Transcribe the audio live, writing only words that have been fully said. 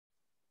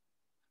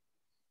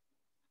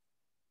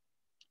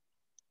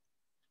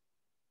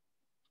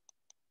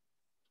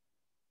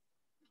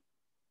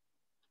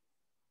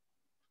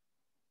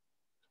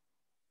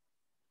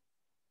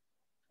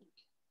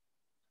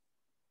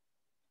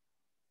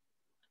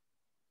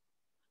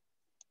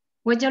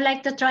Would you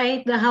like to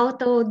try the how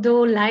to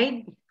do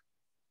live?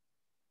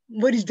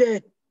 What is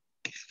that?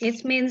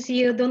 It means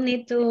you don't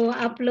need to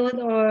upload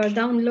or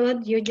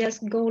download. You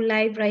just go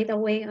live right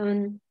away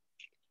on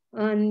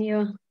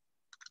your.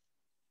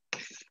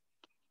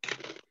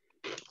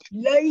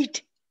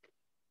 Light?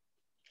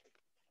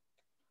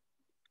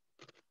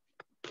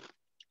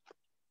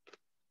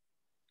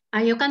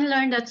 You can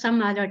learn that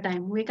some other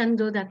time. We can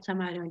do that some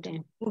other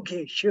time.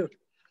 Okay, sure.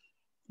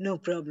 No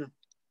problem.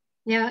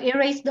 Yeah,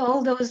 erase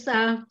all those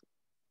or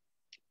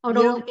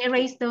Yeah.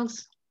 erase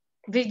those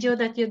video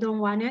that you don't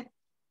want it.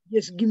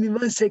 Just give me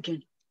 1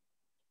 second.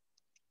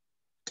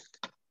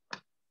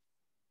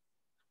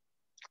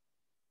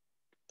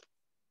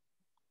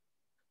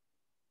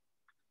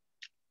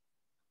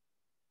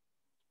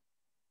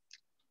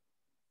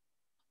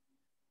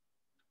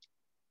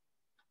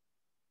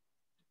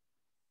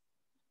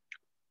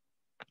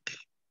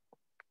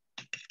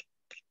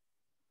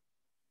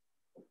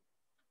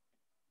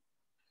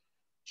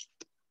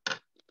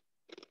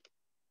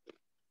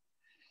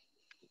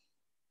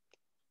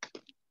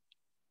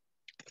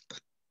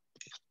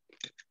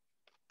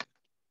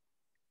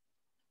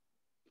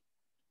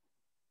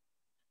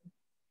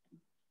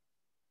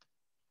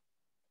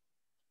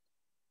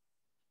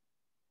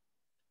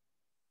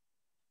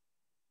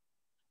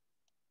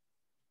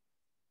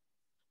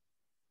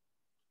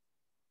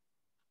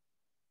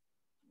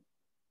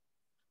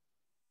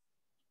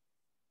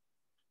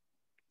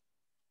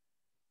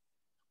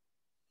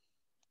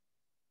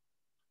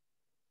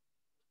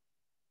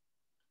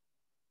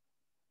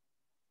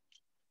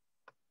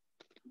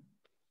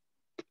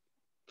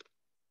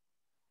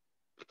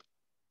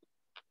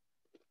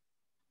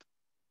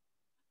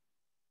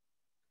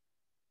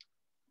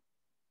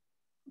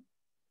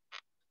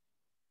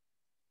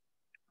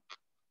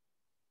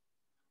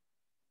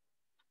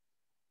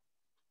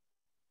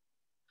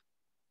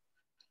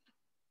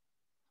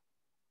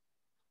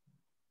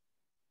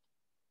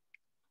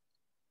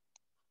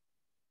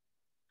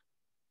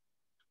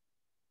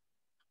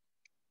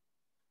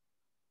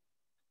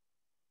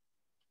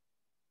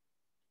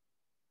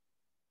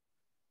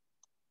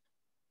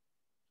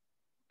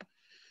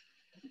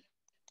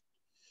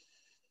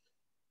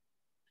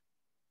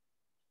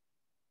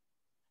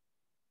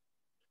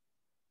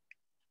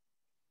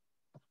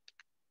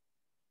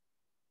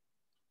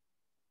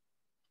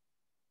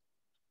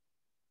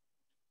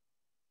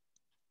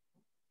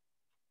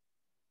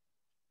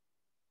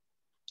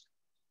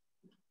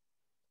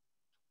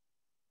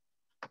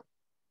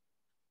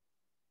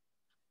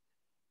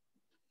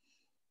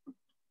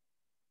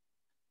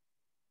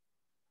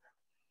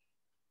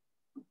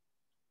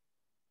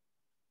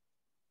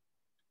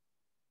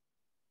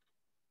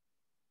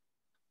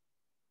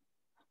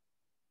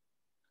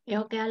 You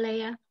okay,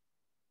 Alaya?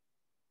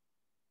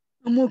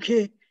 I'm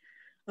okay.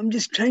 I'm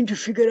just trying to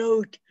figure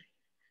out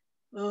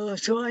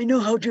so I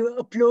know how to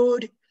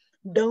upload,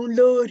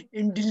 download,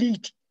 and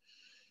delete.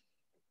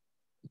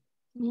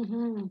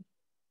 Mm-hmm.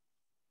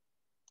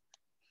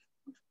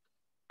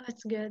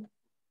 That's good.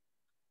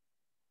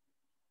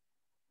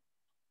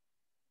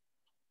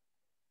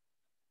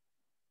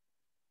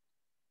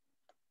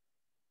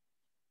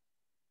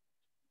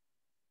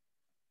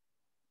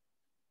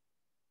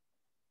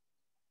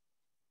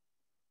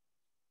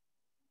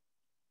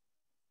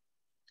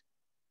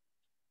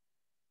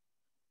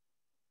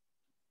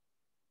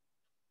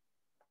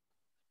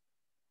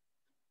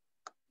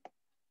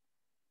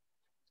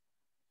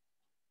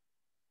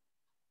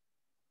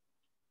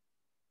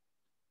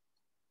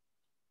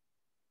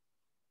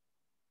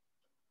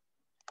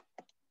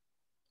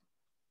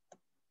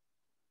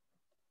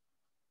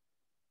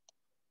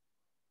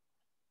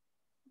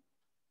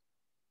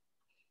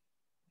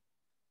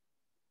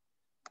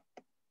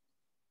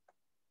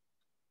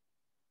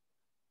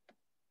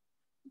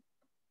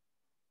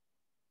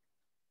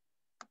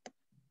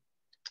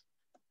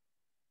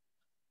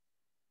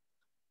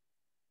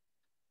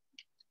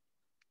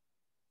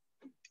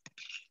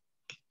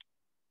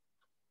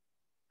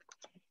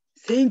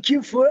 Thank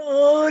you for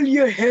all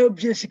your help,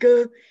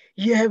 Jessica.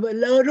 You have a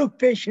lot of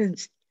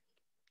patience.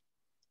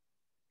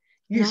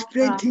 You No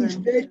explain things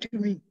problem. well to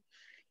me.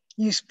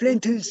 You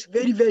explain things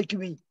very well to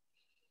me.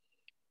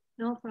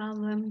 No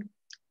problem.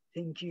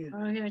 Thank you.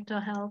 We're here to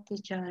help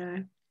each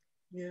other.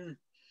 Yeah.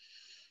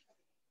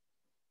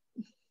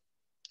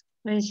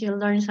 Once you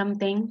learn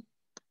something,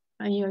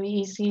 you're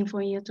easy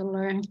for you to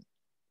learn.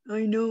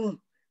 I know.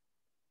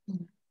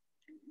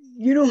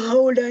 You know how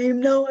old I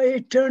am now? I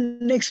turn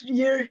next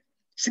year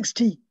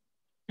 60.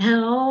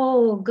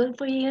 Oh, good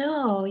for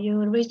you. You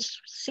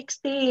reached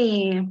 60.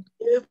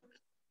 Yep.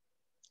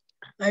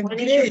 I'm When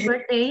is your gray.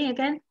 birthday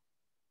again?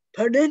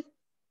 Pardon?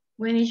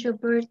 When is your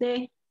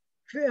birthday?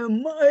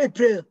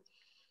 April.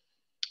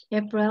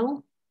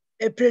 April?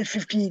 April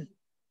 15.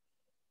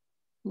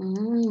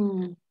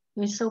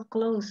 We're so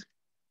close.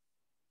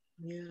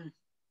 Yeah.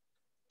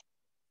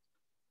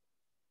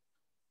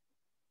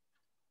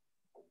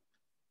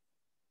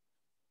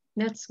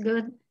 That's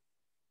good.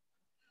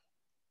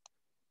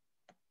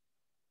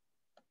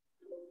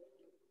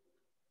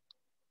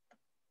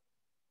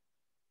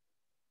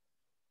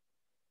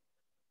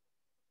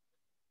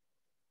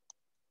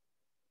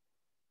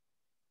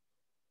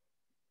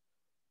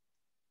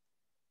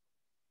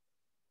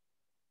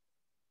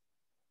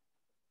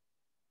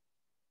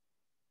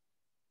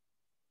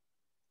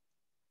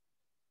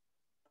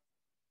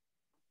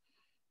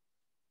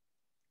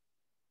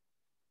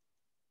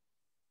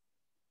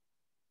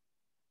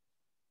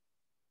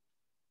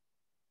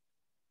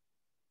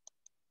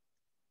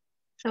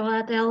 So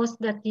what else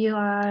that you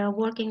are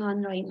working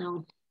on right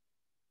now?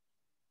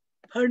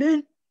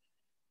 Pardon?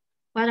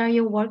 What are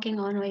you working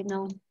on right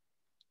now?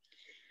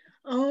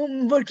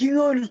 I'm working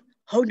on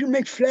how to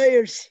make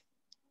flyers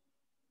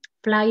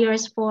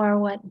Flyers for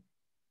what?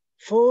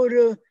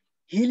 for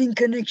Healing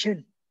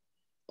Connection.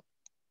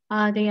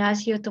 They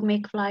ask you to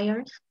make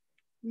flyers?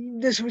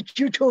 That's what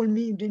you told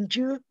me, didn't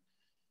you?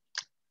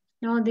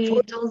 No, they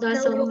For told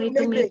us our own only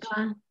language.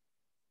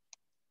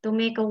 to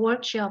make a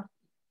workshop.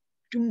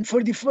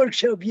 For the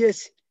workshop,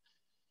 yes.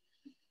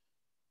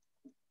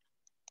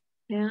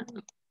 Yeah.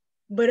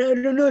 But I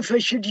don't know if I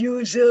should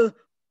use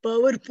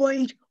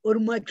PowerPoint or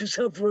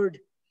Microsoft Word.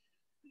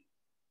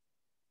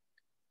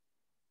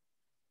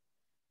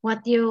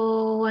 What you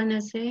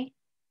wanna say?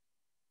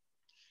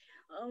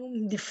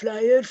 The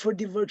flyer for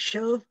the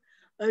workshop.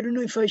 I don't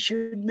know if I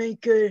should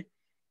make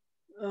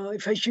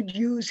if I should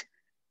use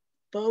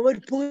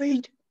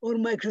PowerPoint or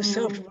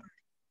Microsoft Word.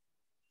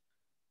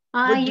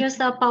 I use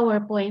a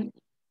PowerPoint.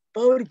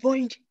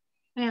 PowerPoint?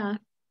 Yeah.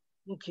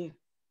 Okay.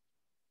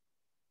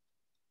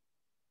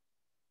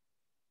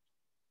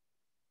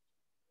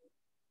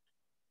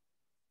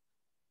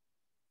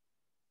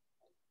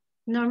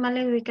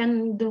 Normally we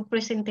can do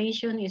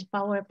presentation is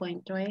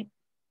PowerPoint, right?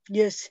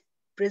 Yes,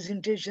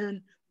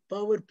 presentation,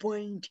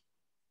 PowerPoint,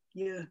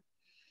 yeah.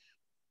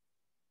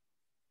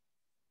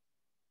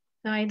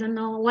 So I don't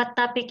know what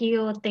topic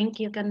you think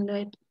you can do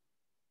it.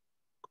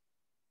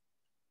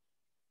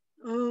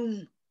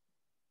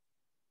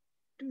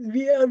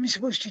 We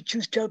supposed to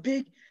choose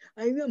topic.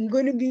 I'm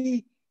going to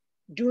be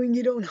doing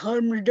it on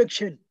harm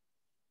reduction.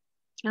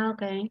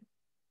 Okay.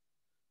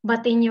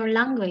 But in your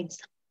language.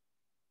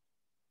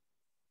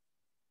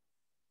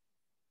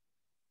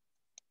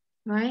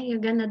 Right? You're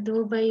gonna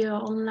do by your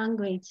own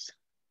language.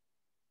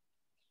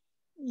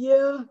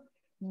 Yeah,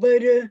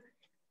 but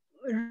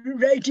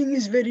writing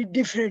is very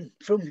different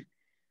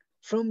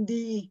from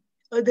the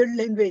other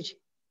language.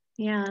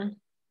 Yeah.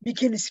 We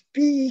can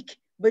speak,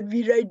 but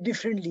we write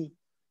differently.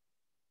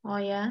 Oh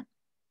yeah.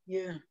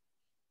 Yeah.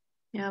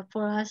 Yeah.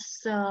 For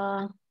us,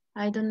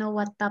 I don't know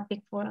what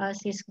topic for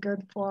us is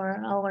good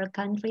for our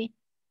country.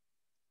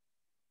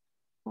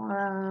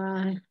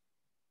 Or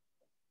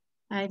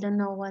I don't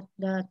know what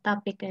the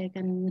topic I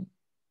can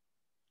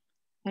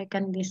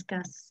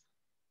discuss.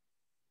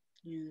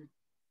 Yeah.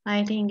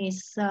 I think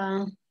it's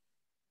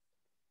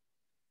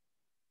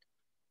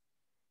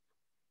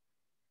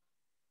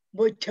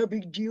What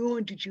topic do you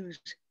want to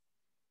choose?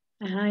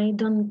 I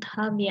don't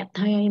have yet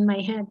in my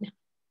head.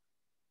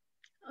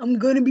 I'm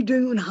going to be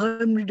doing on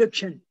harm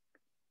reduction.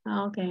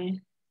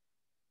 Okay.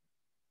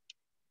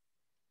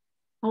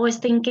 I was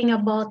thinking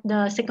about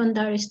the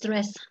secondary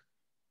stress.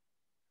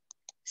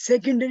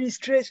 Secondary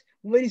stress,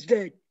 what is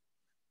that?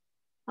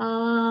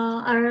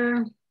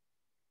 Our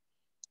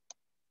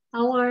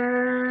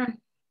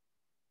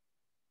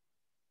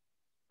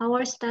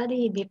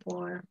study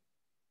before,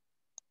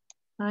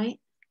 right?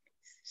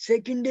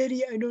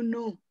 Secondary, I don't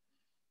know.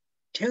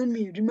 Tell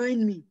me,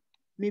 remind me.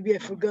 Maybe I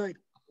forgot.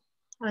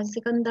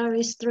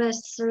 Secondary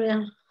stress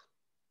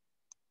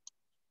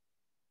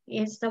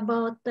is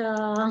about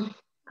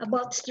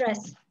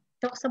stress.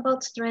 Talks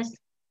about stress.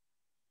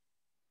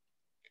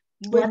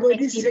 But what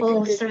makes is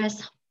people secondary?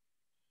 stress?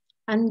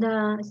 And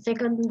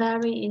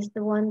secondary is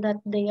the one that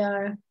they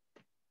are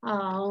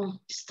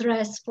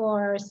stressed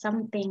for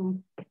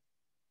something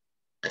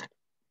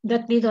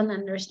that they don't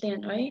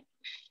understand, right?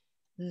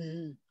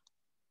 Mm-hmm.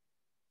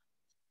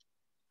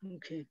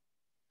 Okay.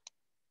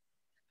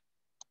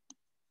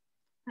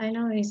 I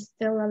know it's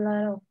still a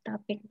lot of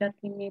topic that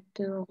we need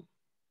to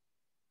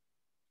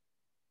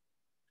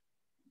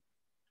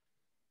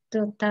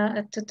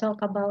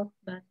talk about,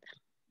 but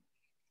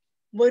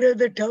what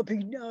other topic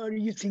are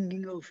you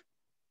thinking of?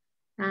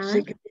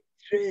 Secondary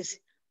stress,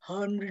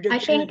 harm reduction. I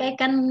think I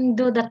can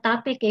do the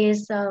topic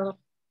is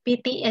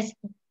PTSD.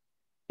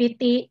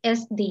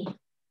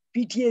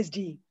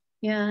 PTSD.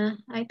 Yeah,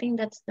 I think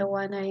that's the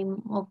one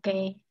I'm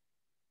okay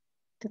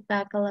to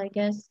tackle, I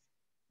guess.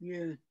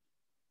 Yeah.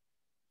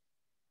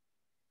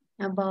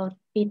 About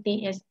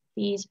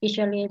PTSD,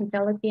 especially in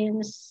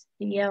Philippines,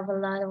 we have a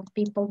lot of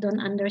people don't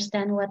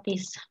understand what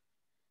is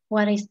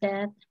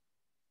that,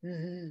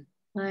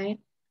 right?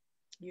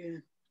 Yeah.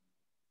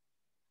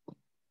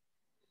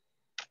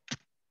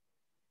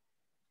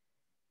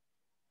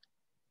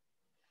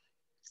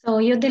 So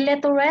you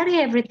delete already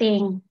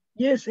everything?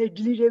 Yes, I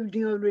deleted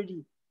everything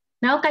already.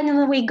 Now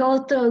can we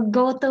go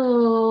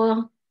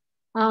to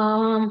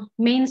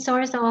main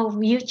source of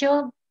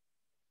YouTube?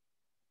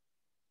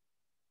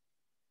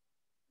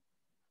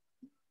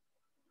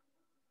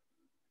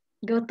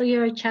 Go to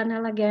your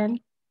channel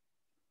again.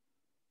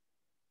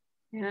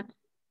 Yeah.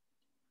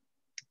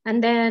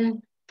 And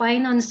then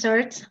find on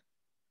search.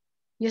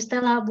 You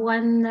still have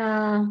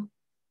one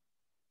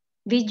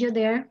video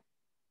there.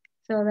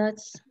 So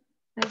that's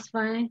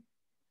fine.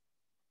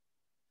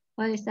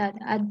 What is that?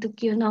 Add to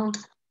queue now.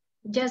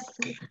 Just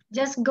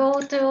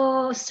go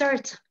to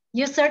search.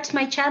 You search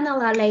my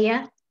channel,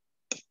 Alea.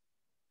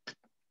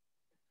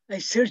 I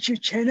search your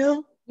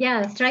channel?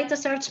 Yeah, try to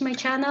search my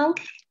channel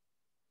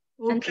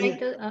and try Okay.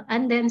 to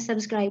and then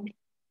subscribe.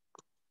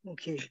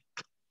 Okay.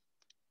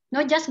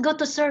 No, just go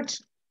to search.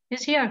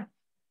 It's here.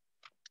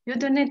 You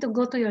don't need to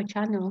go to your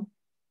channel.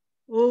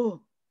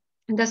 Oh,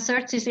 The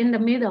search is in the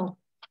middle.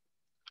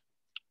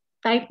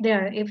 Type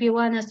there if you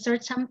want to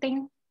search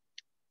something.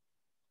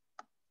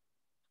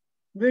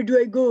 where do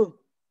I go?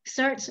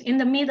 Search in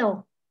the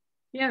middle.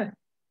 Here.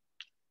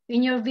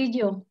 In your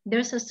video.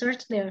 There's a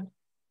search there.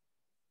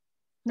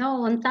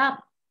 No, on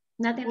top.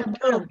 Not in the On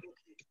bottom.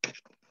 top.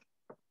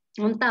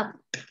 On top.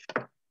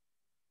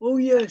 Oh,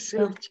 yes, So,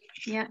 search.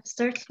 yeah,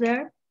 search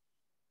there.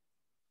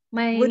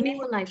 My What do you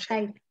Maple want? Life.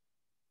 Type.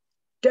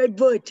 Type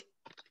what?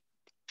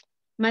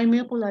 My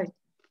Maple Life.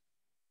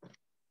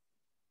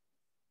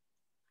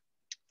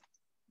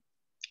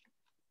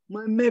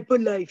 My Maple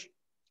Life.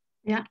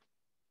 Yeah.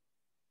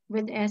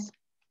 With S.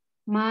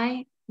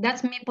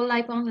 That's Maple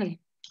Life only.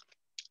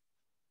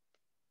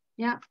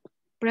 Yeah.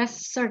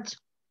 Press search.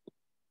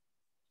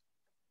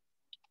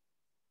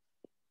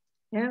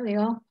 There we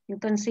go. You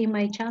can see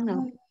my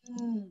channel.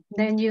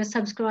 Then you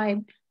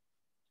subscribe.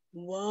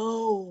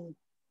 Wow.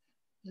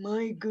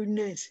 My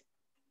goodness.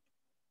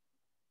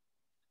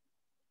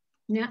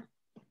 Yeah.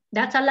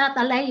 That's a lot,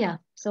 Alaya.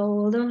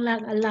 So don't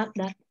like a lot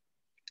that.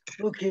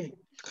 Okay.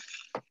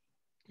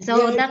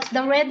 So Yeah. that's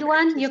the red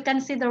one. You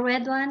can see the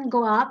red one.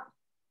 Go up.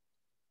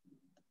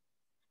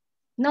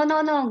 No,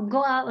 no, no.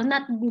 Go up.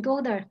 Not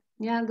go there.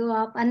 Yeah, go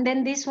up. And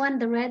then this one,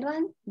 the red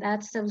one,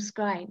 that's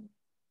subscribe.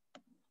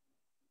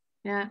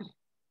 Yeah.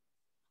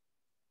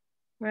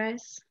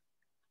 Press.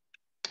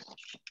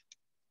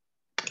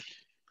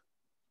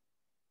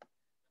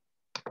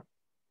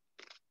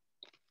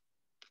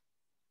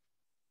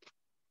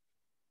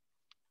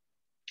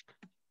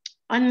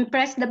 And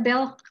press the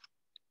bell,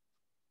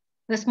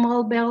 the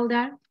small bell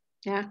there.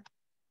 Yeah.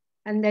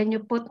 And then you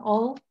put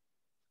all.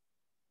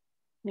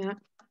 Yeah.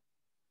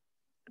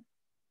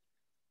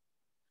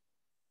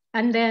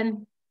 And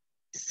then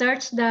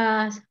search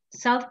the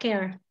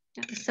self-care.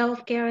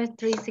 Self-care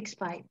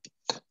 365.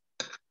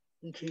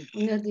 Okay.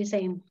 You know the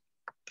same.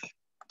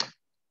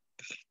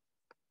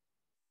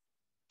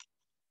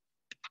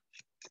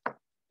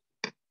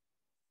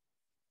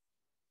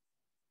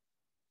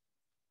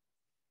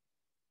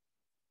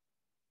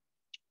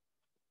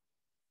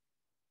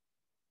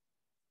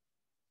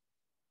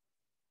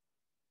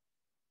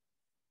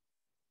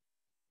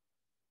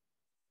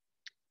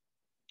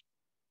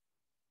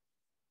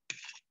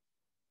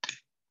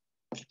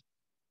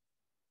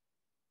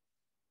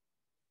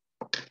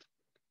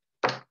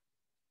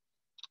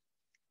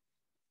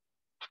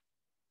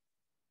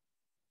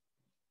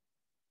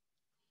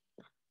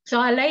 So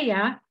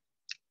Alea,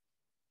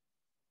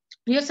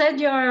 you said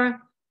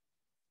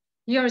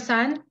your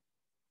son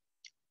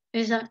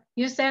is a,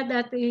 you said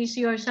that is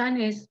your son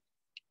is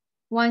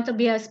want to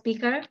be a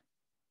speaker.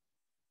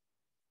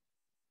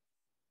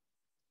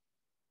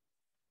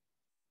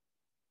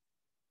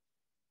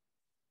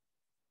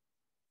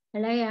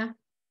 Alea.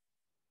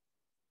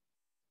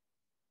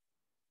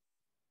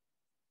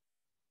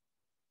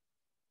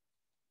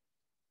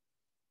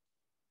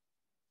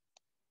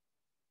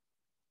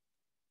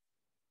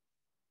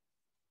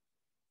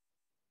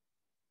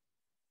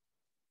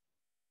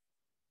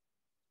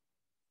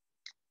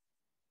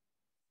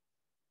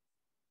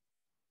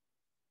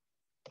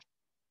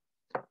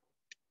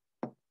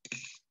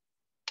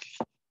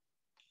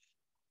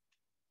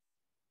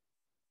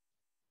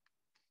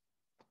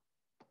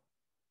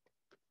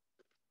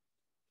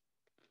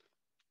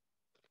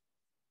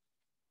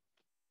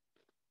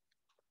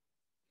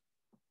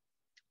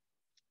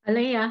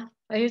 Alea,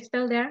 are you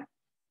still there?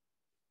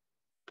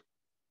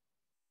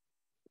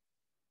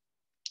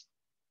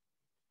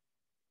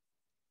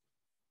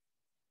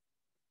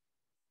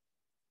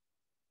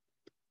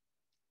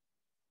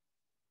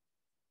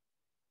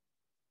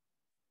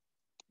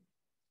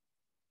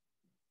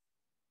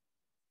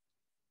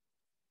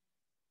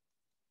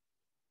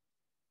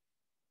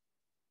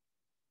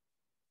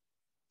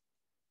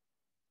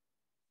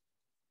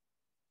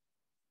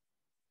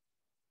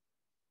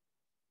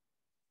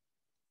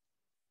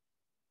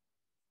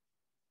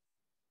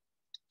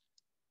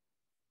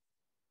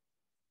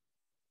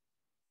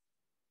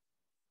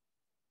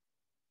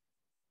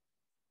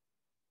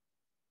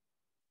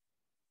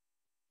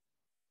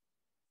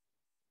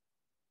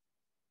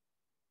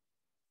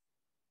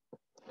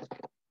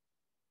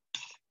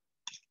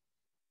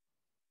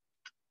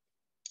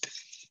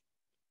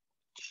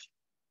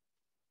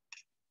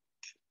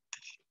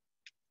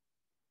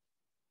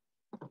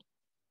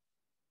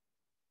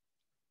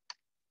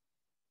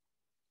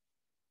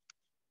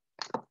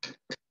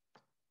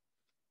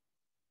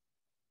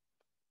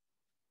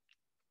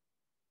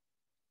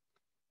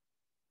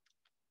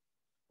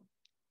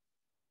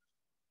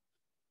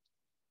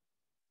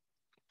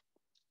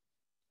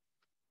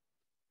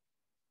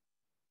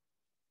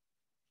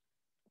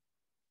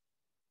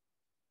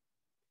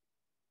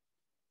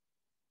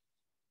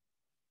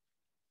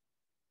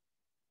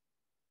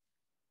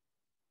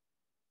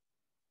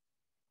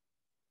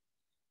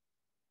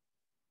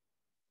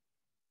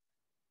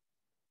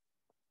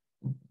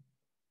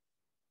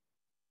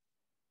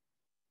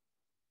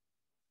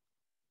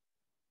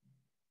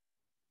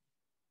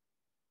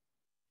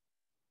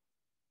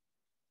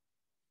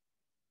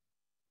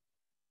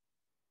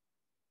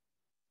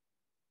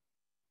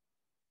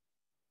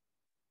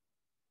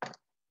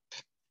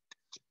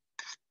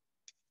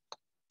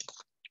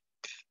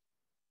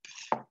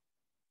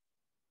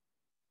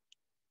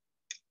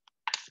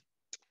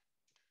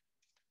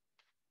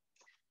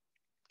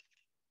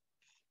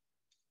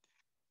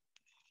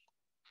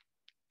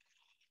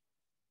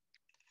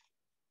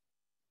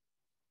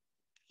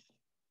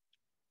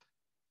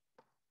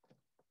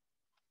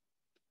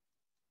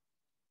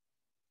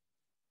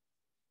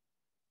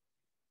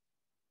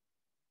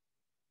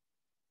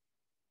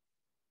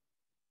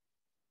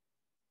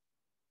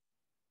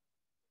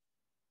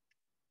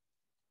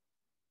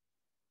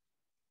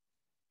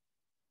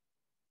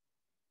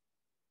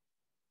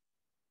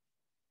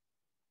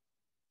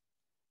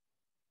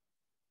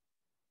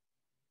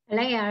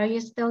 Leia, are you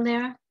still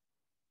there?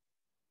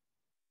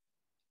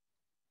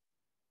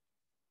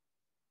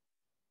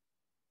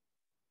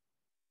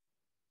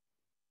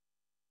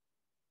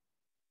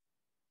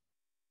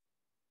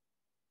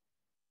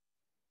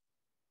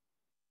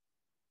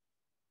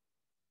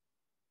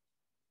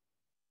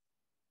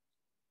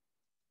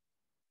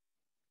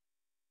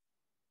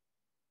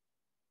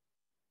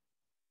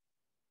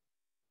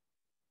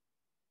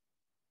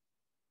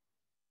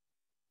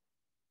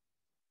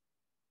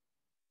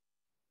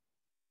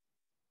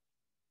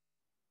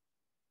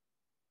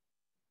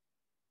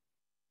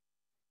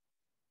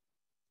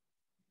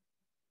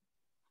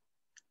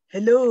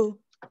 Hello?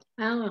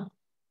 Oh,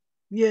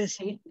 Yes.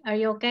 are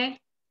you okay?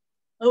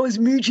 I was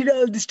muted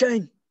all this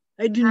time.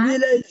 I didn't Huh?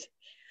 realize.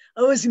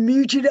 I was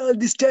muted all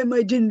this time.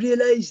 I didn't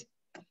realize.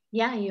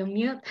 Yeah, you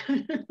mute.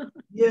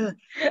 Yeah.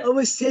 I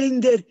was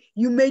saying that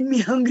you made me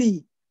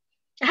hungry.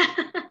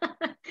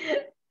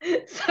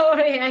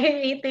 Sorry, I'm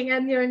eating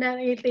and you're not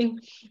eating.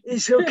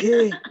 It's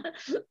okay.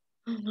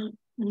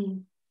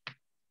 Mm.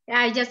 Yeah,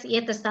 I just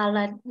eat a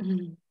salad.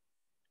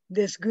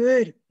 That's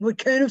good. What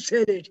kind of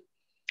salad?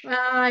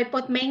 I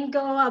put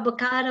mango,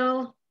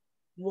 avocado,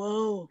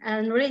 Wow.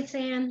 and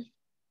raisin,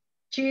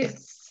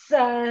 cheese,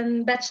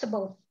 and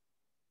vegetable.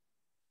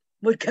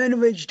 What kind of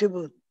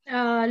vegetable?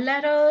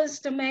 Lettuce,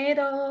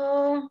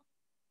 tomato,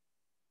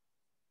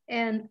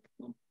 and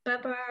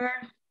pepper,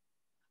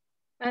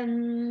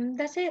 and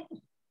that's it.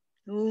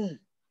 Oh.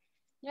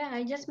 Yeah,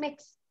 I just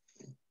mix.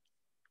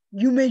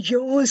 You make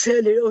your own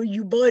salad or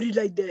you bought it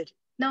like that?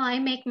 No, I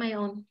make my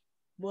own.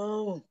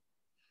 Wow.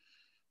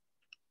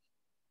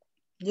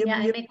 Yep, Yeah,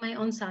 I yep. make my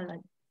own salad.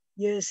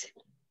 Yes.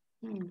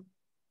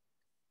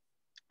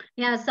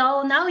 Yeah,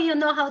 so now you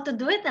know how to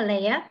do it,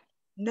 Alea.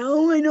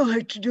 Now I know how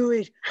to do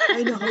it.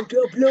 I know how to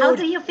upload. How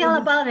do you feel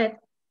about it?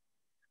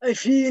 I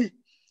feel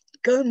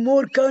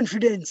more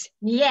confidence.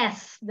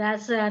 Yes,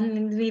 that's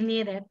we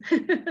need it.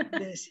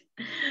 Yes.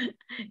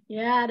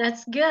 Yeah,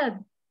 that's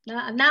good.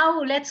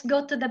 Now let's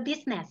go to the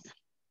business.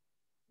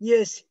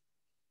 Yes.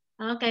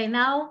 Okay,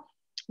 now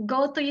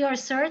go to your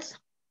search.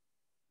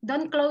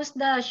 Don't close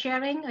the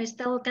sharing. I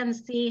still can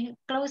see.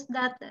 Close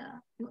that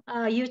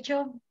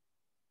YouTube.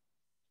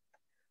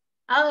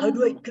 How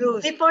do I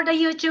close? Before the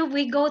YouTube,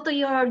 we go to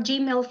your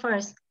Gmail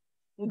first.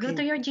 Okay. Go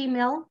to your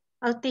Gmail.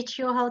 I'll teach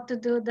you how to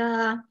do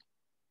the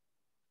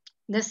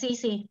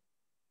CC.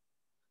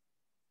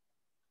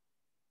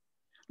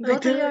 Go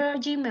to your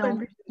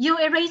Gmail. You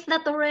erased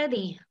that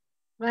already,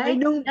 right? I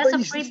know, That's but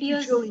a it's still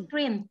previous showing.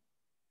 screen.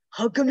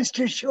 How come it's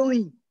still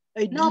showing?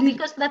 No,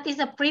 because that is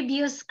a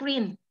previous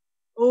screen.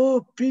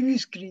 Oh,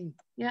 previous screen.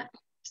 Yeah.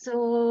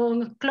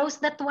 So close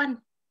that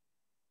one.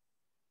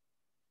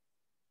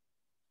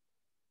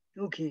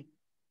 Okay.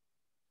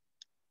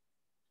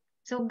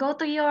 So go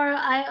to your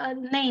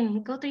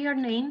name. Go to your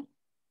name.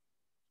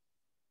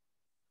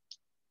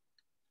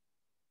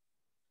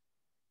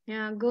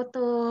 Yeah, go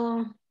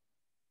to.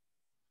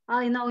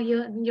 I know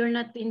you're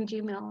not in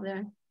Gmail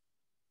there.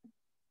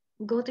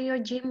 Go to your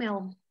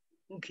Gmail.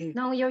 Okay.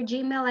 No, your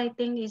Gmail I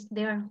think is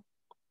there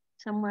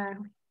somewhere.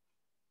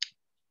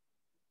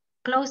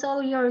 Close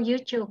all your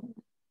YouTube.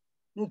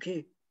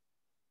 Okay.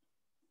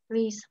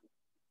 Please.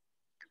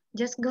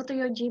 Just go to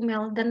your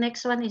Gmail. The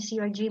next one is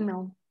your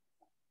Gmail.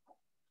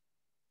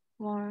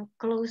 Or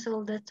close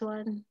all that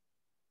one.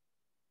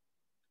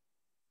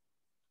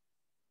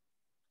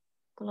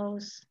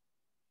 Close.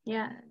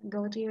 Yeah,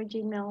 go to your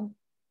Gmail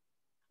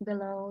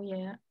below.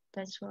 Yeah,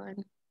 that's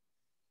one.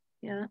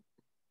 Yeah.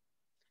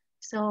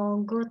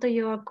 So go to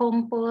your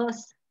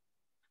Compose.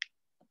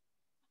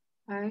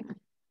 All right.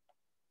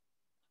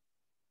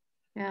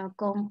 Yeah,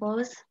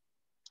 Compose.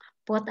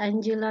 Put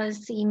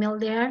Angela's email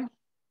there.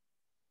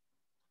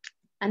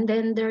 And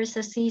then there's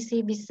a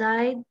CC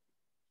beside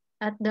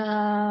at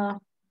the,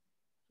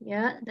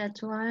 yeah,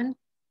 that's one.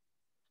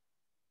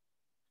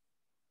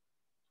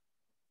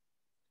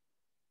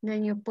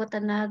 Then you put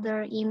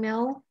another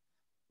email.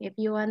 If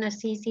you want to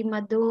CC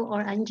Madhu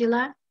or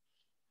Angela,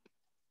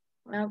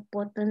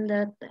 put in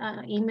that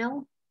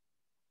email.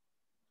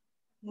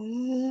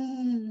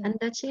 And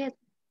that's it.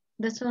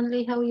 That's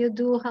only how to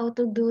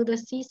do the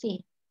CC.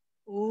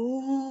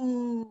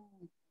 Oh.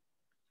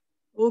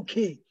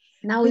 Okay.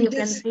 Now you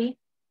can see.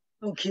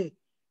 Okay.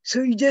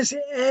 So you just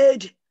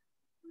add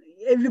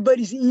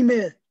everybody's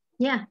email.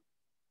 Yeah.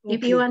 Okay.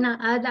 If you want to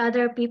add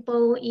other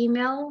people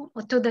email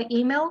to the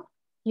email,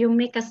 you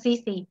make a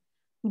CC.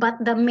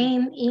 But the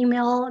main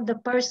email, the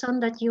person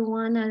that you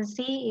want to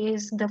see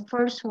is the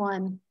first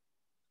one.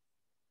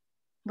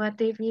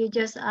 But if you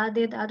just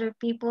added other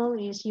people,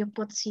 is you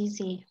put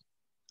CC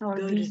or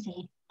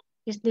VC.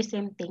 It's the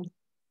same thing.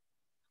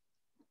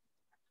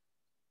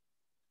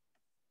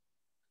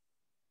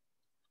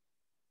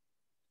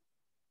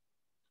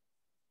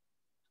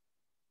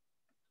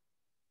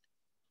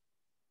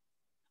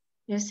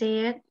 You see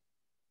it?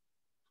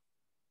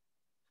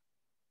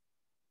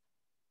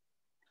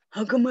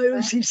 How come I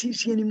don't see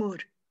CC anymore?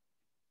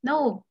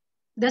 No,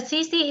 the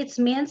CC, it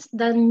means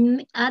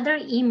the other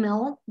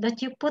email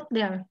that you put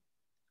there.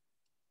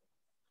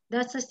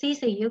 That's a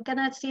CC. You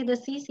cannot see the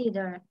CC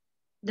there.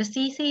 The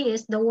CC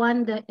is the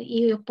one that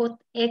you put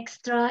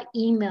extra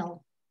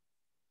email.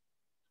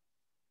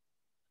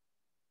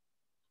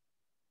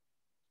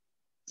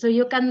 So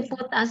you can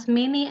put as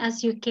many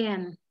as you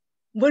can.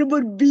 What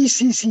about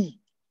BCC?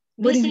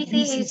 What is BCC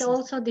is BCC?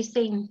 also the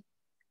same.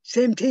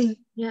 Same thing?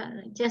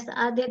 Yeah, just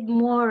added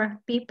more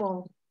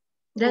people.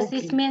 This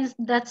Okay. means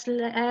that's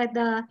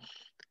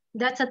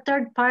a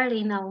third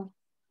party now.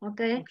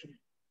 Okay?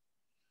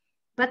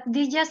 But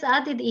they just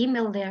added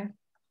email there.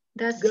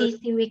 The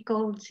CC, we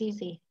called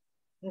CC.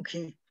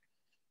 Okay.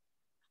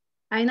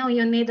 I know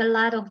you need a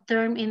lot of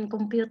term in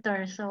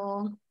computer,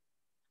 so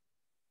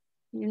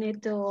you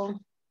need to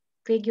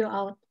figure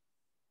out.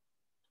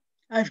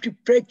 I have to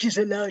practice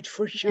a lot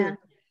for sure. Yeah.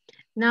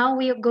 Now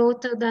we go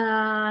to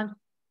the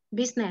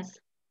business.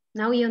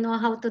 Now you know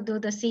how to do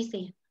the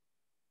CC.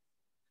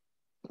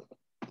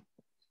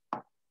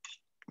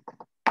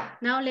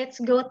 Now let's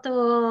go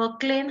to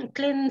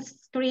clean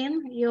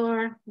screen.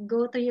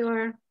 Go to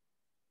your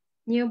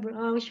new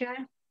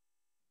browser.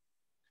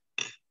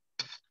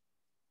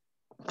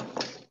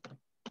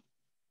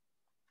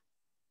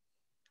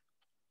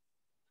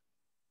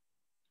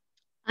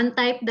 And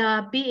type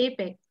the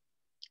BEPIC.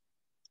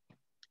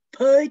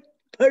 Pardon?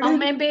 Or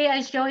maybe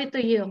I show it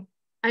to you.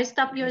 I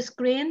stop your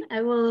screen.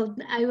 I will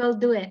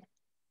do it.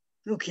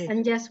 Okay.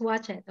 And just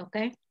watch it,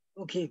 okay?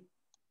 Okay.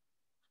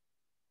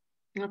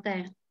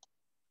 Okay.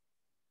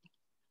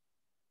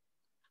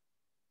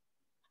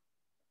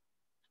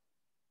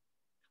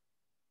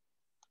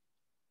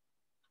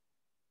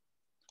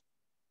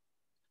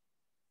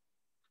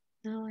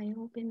 Now I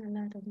open a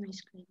lot of my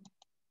screen.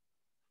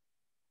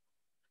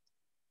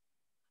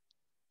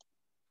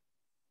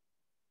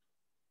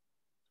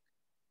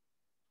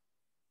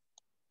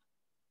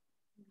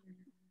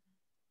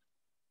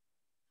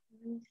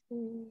 What is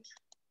this?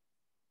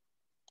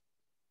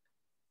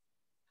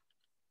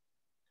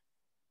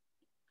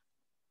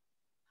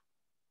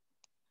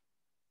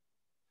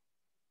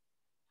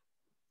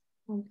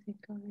 Something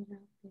coming up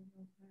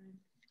over.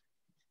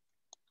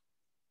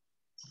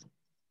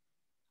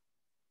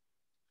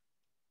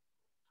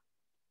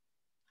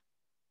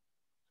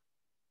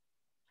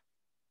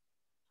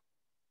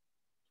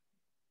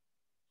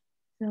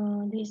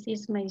 So this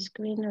is my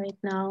screen right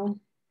now.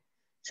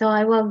 So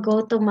I will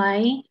go to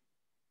my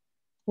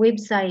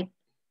website.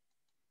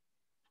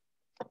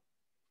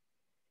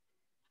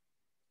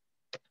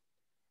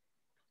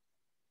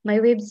 My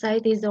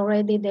website is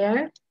already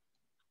there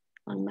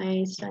on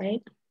my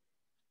site.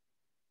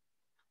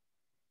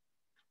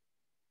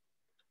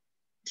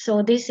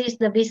 So this is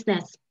the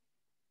business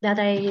that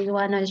I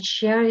want to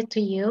share it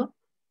to you.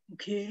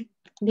 Okay.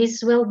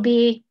 This will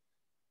be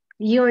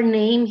your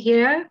name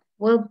here.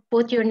 We'll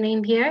put your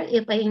name here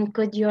if I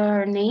include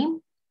your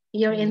name,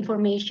 your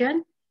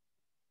information.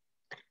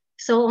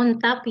 So on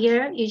top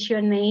here is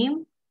your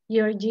name,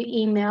 your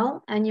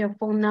email, and your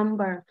phone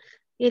number.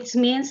 It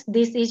means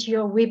this is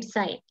your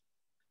website.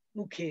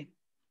 Okay.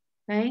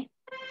 Okay.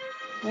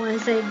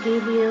 Once I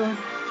give you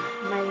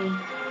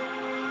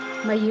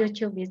my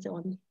YouTube is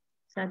on.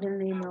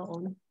 Suddenly we're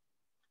on.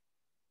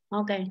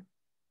 Okay.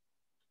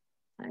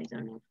 I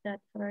don't know that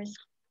first.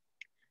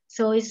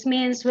 So it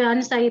means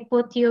once I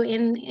put you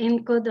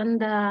in code on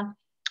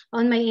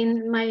my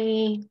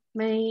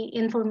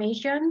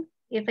information,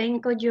 if I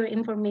encode your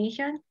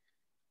information,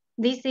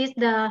 this is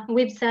the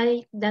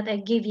website that I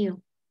give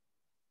you.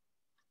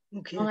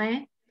 Okay.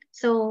 Okay.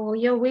 So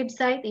your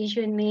website is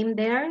your name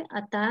there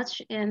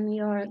attached and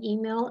your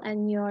email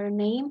and your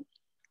name.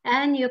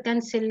 And you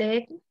can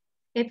select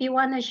if you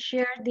want to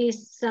share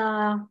this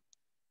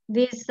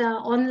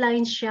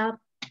online shop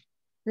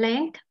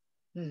link,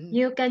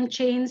 you can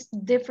change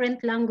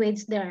different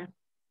language there.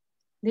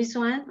 This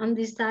one on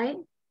this side,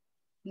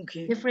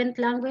 different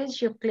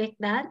language, you click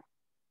that.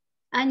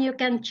 And you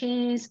can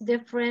change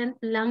different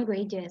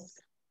languages.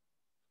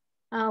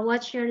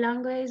 What's your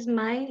language?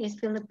 Mine is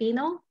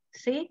Filipino.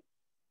 See?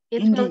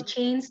 It Hindi. will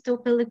change to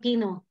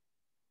Filipino.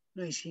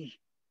 I see.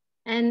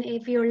 And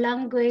if your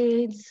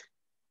language,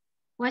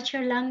 what's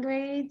your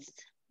language,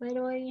 by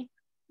the way?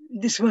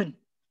 This one.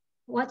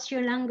 What's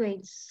your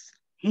language?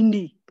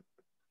 Hindi.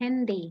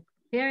 Hindi.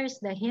 Here's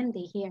the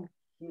Hindi here.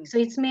 So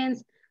it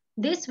means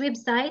this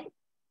website,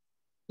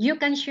 you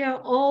can share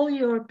all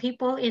your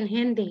people in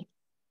Hindi.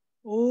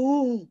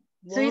 Oh,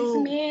 wow. So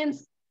it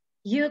means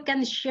you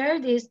can share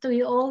this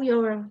to all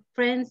your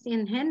friends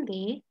in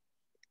Hindi.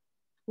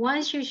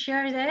 Once you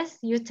share this,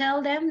 you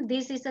tell them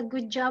this is a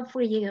good job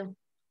for you.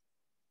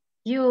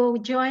 You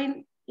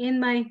join in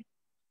my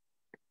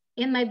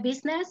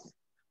business,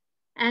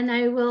 and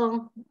I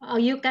will.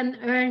 You can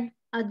earn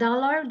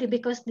 $1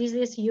 because this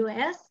is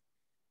US,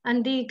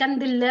 and they can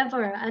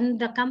deliver, and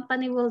the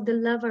company will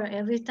deliver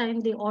every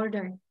time they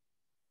order.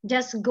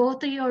 Just go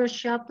to your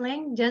shop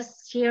link,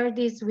 just share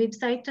this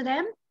website to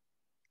them,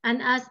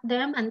 and ask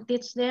them and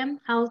teach them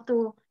how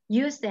to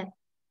use it.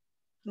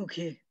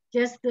 Okay.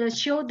 Just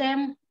show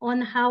them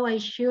on how I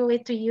show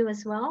it to you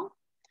as well.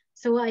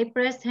 So I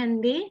press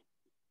Hindi.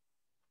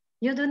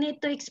 You don't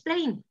need to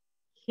explain.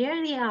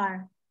 Here they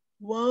are.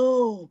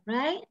 Wow.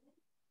 Right?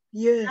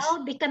 Yes.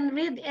 Now they can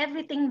read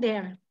everything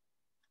there,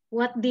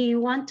 what they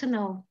want to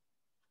know,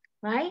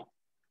 right?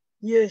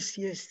 Yes,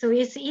 yes. So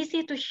it's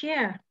easy to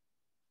share,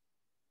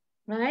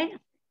 right?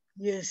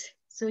 Yes.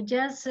 So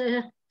just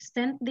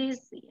send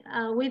this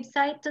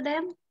website to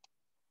them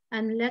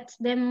and let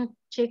them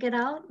check it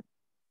out.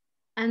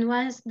 And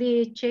once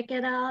they check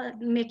it out,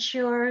 make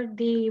sure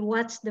they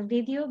watch the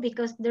video,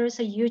 because there's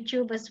a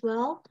YouTube as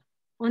well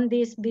on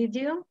this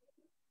video.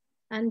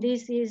 And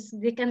this is,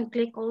 they can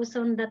click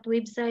also on that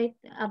website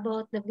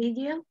about the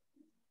video.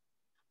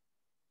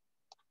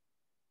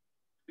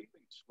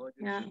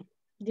 Yeah,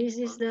 this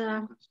is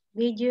the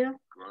video.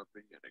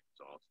 Grumpy and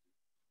exhausted.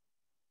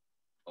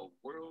 A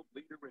world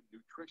leader in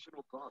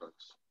nutritional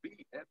products,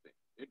 Be Epic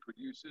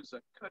introduces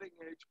a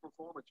cutting-edge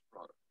performance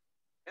product,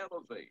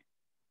 Elevate,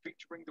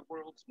 featuring the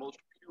world's most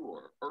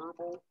pure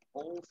herbal,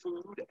 whole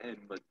food, and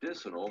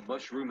medicinal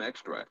mushroom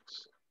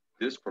extracts.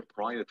 This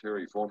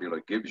proprietary formula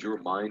gives your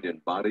mind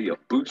and body a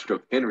boost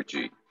of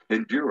energy,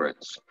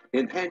 endurance,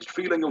 enhanced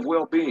feeling of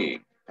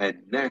well-being, and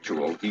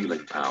natural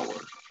healing power.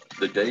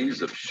 The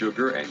days of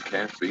sugar and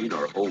caffeine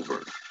are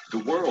over.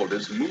 The world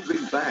is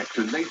moving back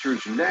to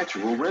nature's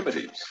natural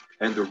remedies,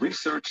 and the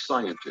research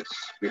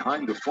scientists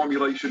behind the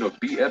formulation of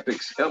Be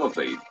Epic's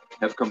Elevate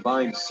have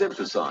combined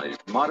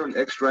synthesized modern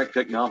extract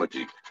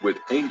technology with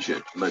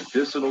ancient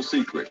medicinal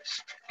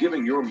secrets,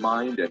 giving your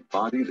mind and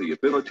body the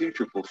ability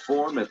to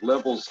perform at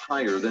levels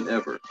higher than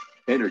ever.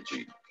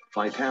 Energy,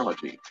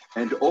 vitality,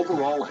 and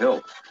overall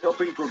health,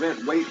 helping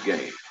prevent weight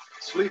gain,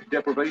 sleep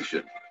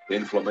deprivation,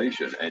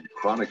 inflammation, and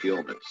chronic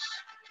illness.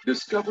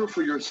 Discover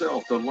for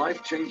yourself the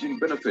life-changing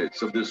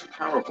benefits of this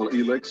powerful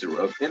elixir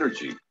of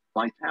energy,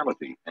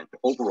 vitality, and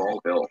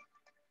overall health.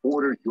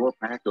 Order your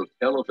pack of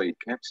Elevate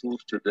capsules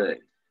today,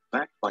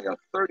 backed by a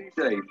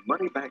 30-day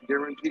money-back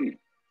guarantee.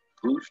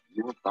 Boost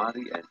your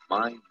body and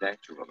mind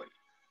naturally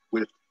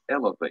with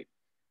Elevate.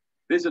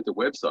 Visit the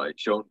website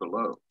shown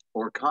below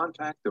or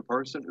contact the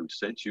person who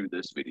sent you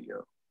this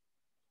video.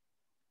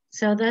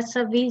 So that's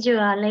a video,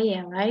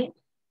 Alea, right?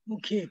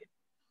 Okay.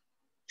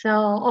 So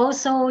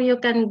also you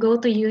can go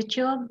to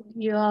YouTube,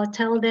 you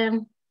tell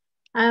them,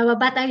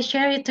 but I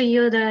share it to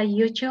you, the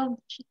YouTube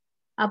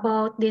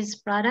about this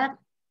product.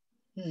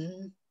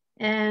 Mm-hmm.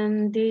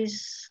 And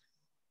this,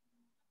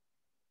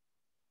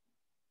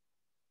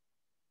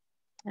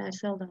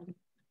 hold on.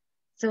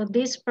 So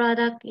this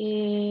product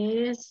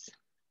is,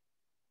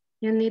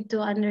 you need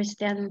to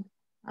understand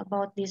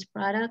about this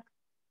product.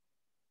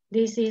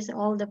 This is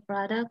all the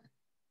product.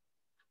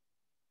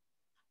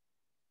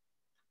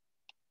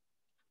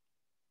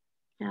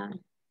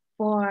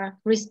 For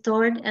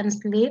restored and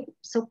sleep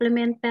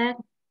supplement pack.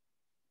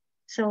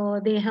 So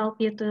they help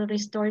you to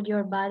restore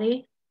your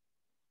body.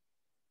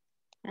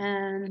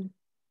 And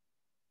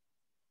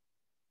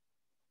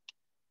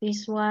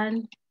this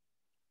one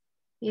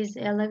is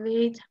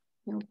Elevate.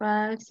 New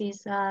products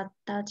is a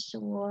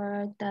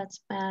touchword,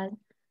 touchpad.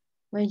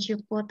 When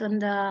you put on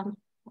the,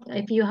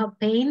 if you have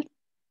pain,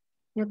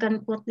 you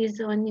can put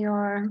this on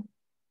your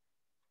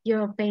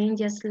pain,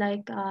 just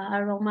like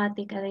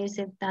aromatic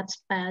adhesive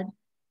touchpad.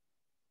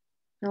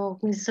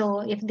 So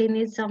if they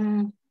need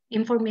some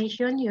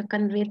information, you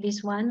can read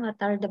this one. What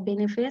are the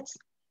benefits?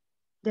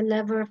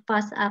 Deliver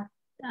fast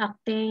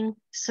acting,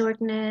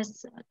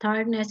 soreness,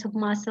 tiredness of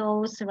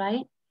muscles,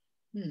 right?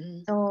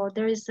 Mm-hmm. So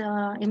there is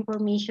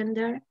information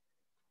there.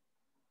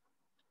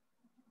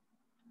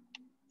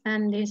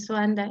 And this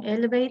one, the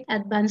Elevate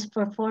Advanced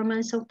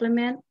Performance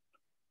Supplement.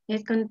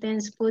 It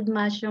contains food,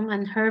 mushroom,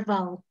 and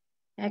herbal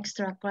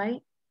extract,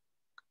 right?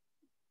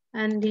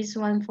 And this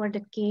one for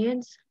the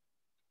kids.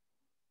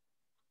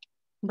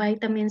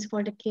 Vitamins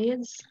for the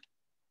kids.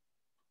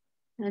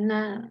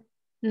 And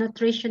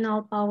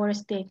nutritional power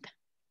stick.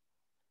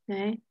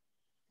 Okay.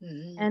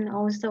 Mm-hmm. And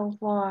also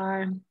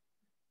for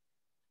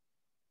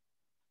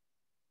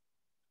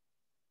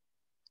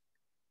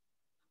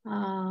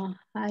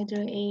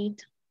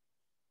hydrate.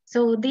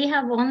 So they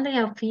have only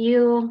a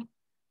few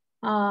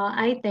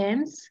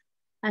items,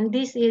 and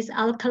this is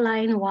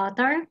alkaline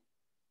water.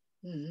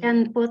 Mm-hmm.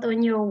 Can put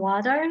on your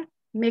water,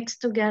 mix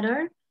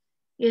together.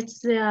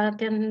 It's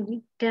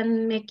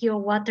can make your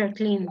water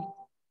clean.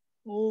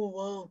 Oh,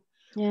 wow.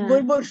 Yeah.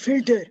 What about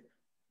filter?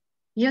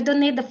 You don't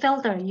need the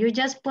filter. You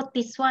just put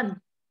this one.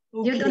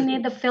 Okay. You don't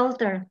need the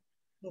filter.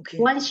 Okay.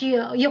 Once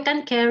you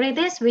can carry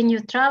this when you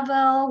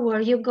travel,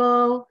 where you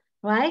go,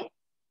 right?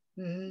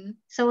 Mm-hmm.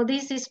 So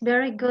this is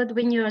very good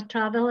when you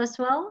travel as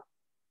well.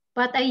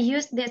 But I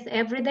use this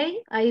every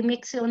day. I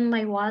mix it on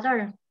my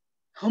water.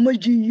 How much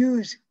do you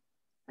use?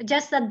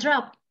 Just a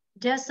drop.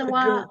 Just A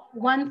drop.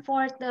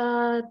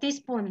 1/4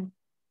 teaspoon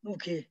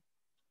Okay.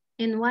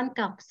 in 1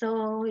 cup.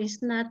 So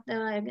it's not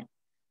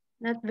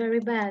very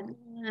bad,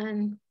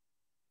 and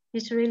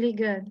it's really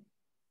good.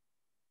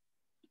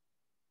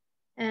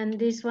 And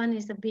this one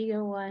is a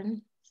bigger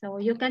one. So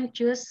you can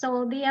choose.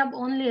 So they have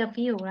only a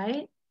few,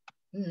 right?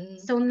 Mm-hmm.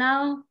 So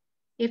now,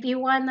 if you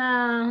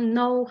wanna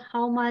know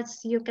how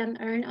much you can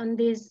earn on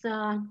this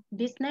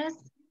business,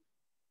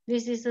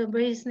 this is a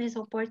business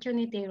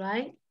opportunity,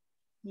 right?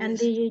 Yes. And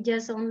they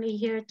just only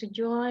here to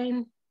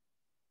join.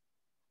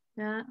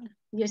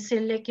 You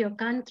select your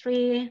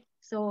country.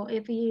 So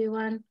if you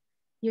want,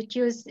 you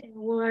choose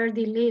where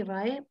they live,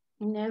 right?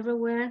 And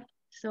everywhere.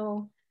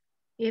 So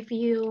if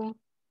your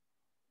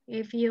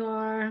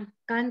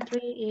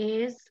country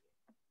is,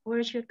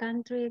 where's your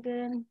country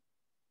again?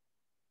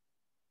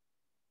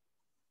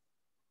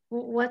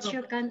 What's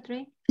your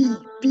country?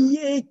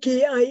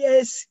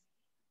 Pakis.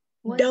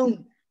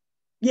 Down.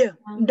 Yeah,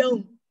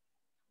 down.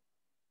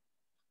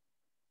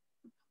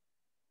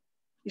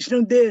 It's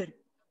not there.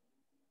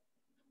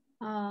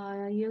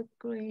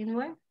 Ukraine,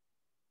 where?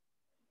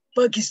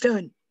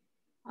 Pakistan.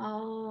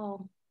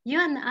 Oh, you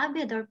and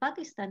Abid are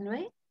Pakistan,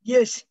 right?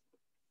 Yes,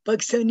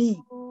 Pakistani.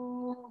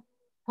 Oh,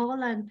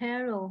 Poland,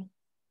 Peru.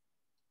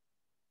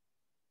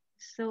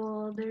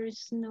 So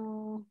there's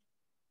no.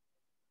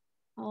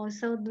 Oh,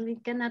 so we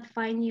cannot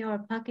find your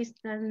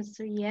Pakistans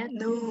yet?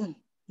 No,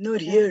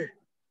 not here.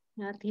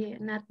 Not here,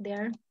 not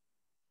there.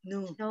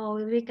 No. So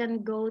we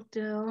can go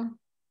to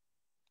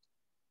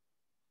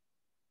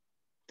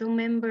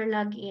member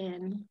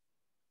login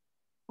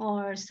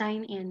or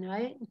sign in,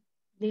 right?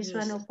 This Yes.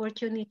 one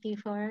opportunity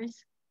for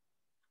us.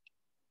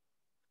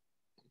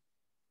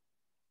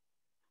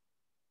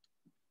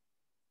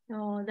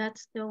 So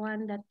that's the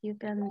one that you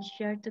can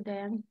share to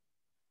them.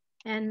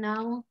 And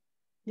now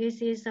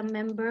this is a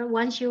member.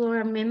 Once you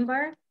are a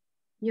member,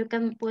 you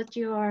can put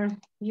your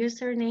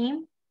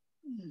username,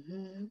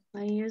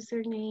 my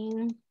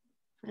username,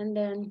 and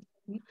then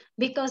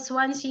because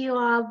once you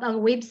have a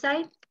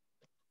website,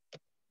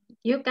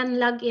 you can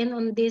log in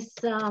on this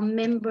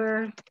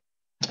member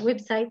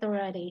website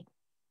already.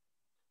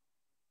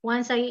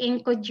 Once I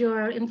encode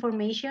your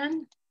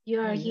information, you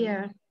are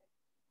here.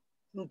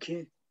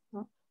 Okay.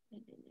 Oh, I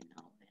didn't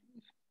open.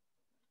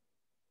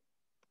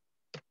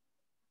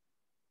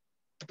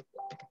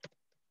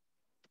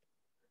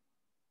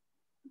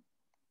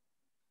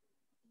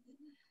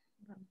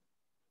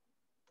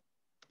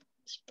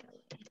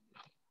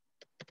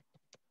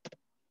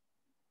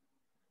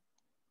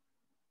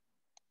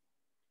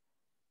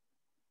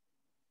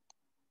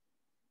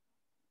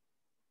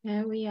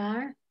 There we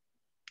are.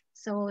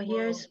 So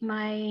here's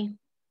my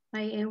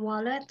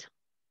wallet.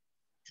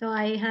 So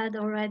I had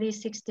already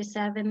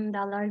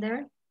 $67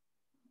 there.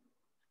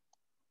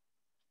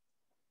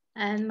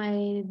 And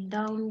my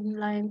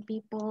downline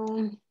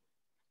people,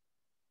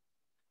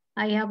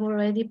 I have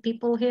already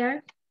people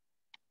here.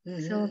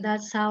 So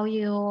that's how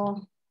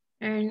you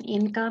earn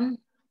income.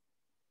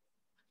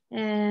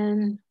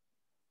 And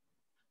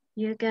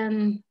you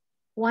can,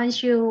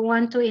 once you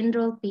want to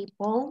enroll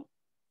people,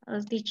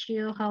 I'll teach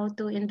you how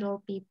to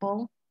enroll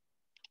people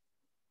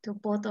to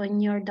put on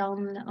your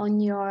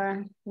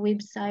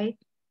website.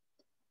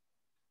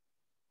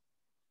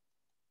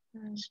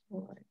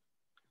 Dashboard.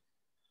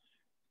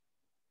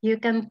 You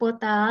can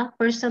put a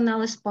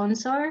personal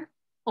sponsor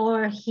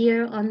or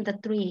here on the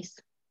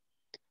trees.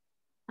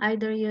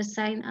 Either you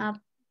sign up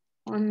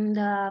on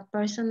the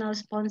personal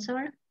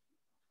sponsor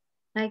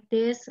like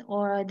this,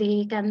 or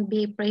they can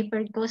be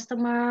prepaid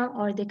customer,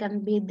 or they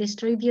can be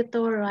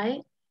distributor,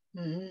 right?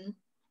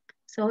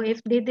 So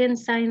if they didn't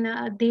sign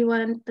up, they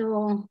want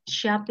to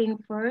shopping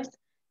first,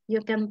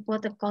 you can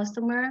put a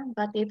customer.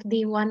 But if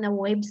they want a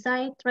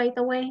website right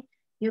away,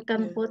 you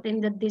can put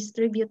in the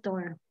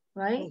distributor,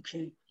 right?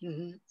 Okay.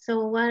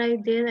 So what I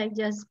did, I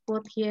just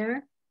put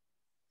here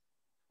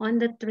on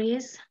the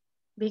trees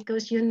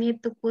because you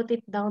need to put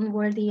it down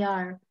where they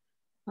are,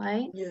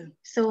 right? Yeah.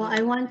 So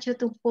I want you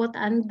to put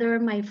under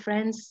my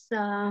friend's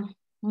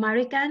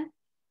Marican.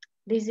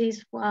 This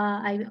is,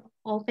 I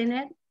open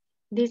it.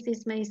 This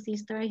is my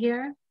sister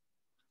here.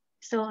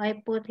 So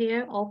I put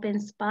here open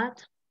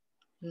spot.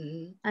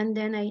 And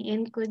then I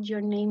encode your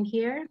name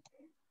here.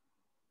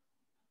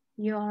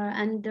 You are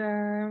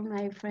under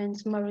my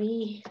friend's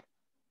Marican.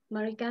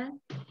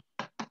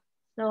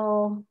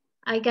 So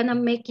I gonna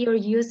make your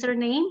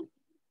username.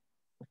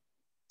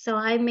 So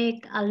I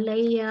make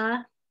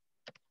Alea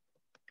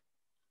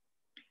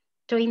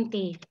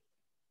 20.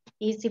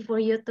 Easy for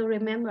you to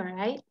remember,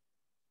 right?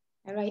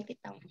 I write it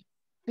down.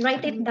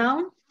 Write it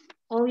down,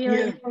 all your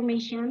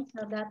information,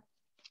 so that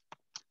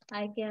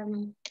I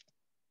can,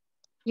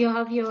 you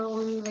have your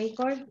own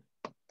record.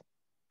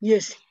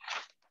 Yes.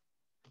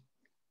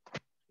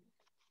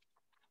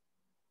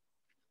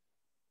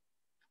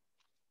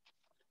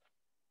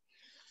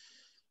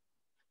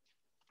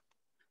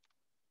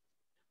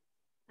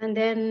 And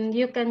then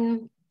you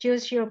can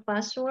choose your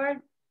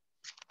password.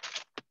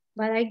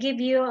 But I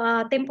give you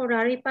a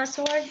temporary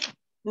password.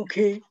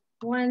 Okay.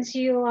 Once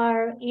you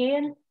are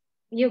in,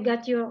 you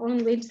got your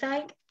own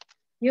website,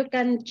 you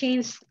can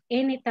change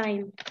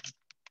anytime.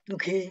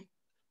 Okay.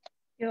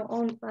 Your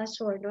own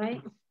password,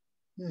 right?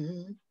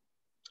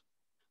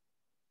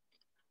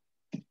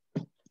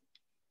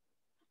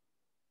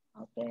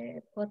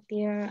 Okay, put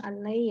here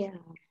Alea.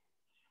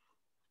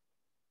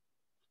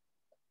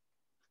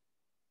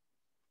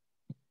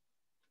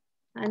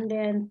 And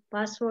then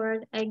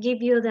password, I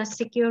give you the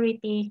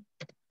security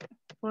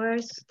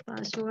first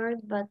password,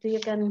 but you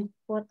can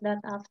put that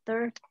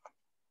after.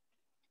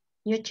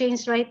 You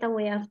change right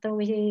away after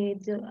we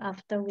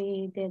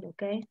did,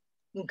 okay?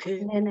 Okay.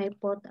 And then I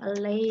put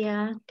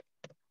Alea,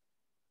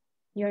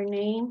 your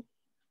name,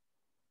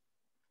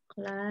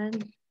 clan.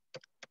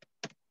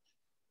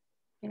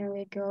 Here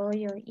we go.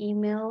 Your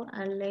email,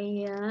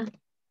 Alea,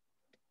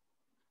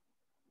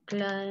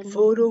 clan.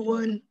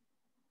 401.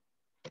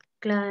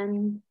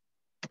 Clan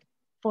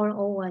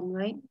 401,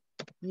 right?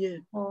 Yeah.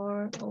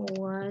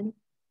 401.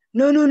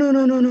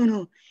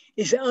 No.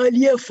 It's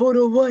Alia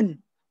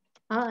 401.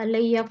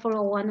 Alea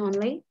 401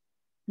 only?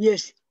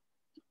 Yes.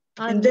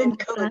 And no, then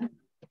Khan.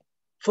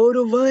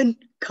 401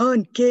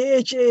 Khan.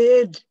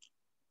 Khan.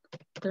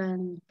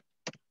 Clan.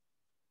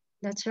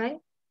 That's right?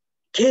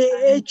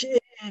 Khan.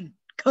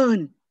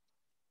 Khan.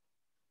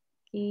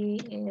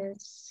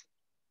 K-S.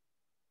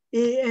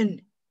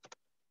 A-N.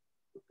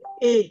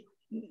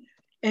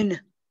 A-N.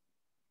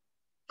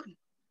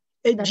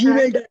 At That's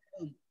right.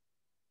 gmail.com.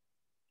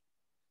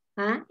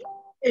 Huh?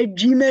 At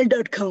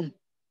gmail.com.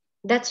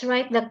 That's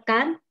right, the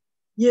Khan?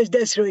 Yes,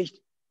 that's right.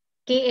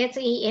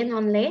 K-H-E-N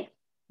only?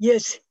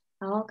 Yes.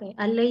 Okay.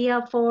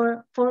 Alea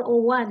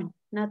 401,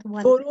 not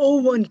 1.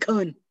 401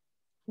 Khan.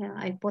 Yeah,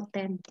 I put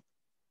 10.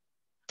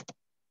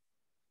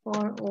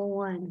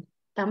 401.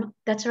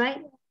 That's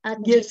right? At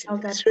Yes,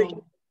 that's right.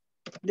 gmail.com.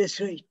 That's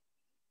right.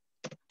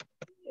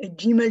 At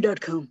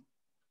gmail.com.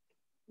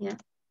 Yeah,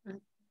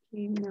 at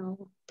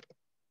gmail.com.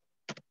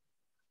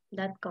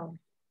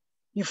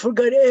 You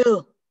forgot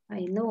L.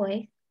 I know,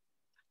 eh?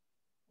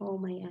 Oh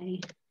my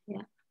eye.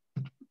 Yeah.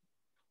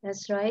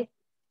 That's right.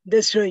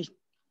 That's right.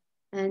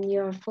 And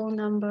your phone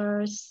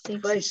number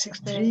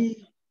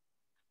 563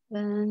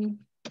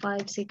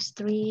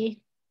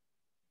 563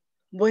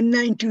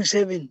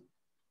 1927.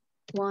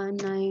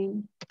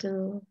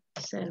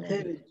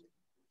 1927.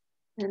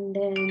 And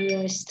then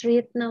your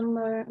street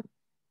number,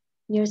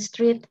 your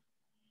street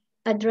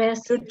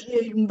address.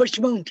 28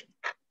 Bushmount.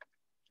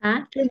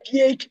 Huh?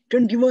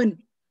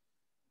 2821.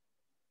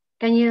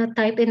 Can you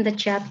type in the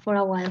chat for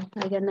a while?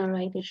 I'm gonna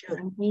write it Sure.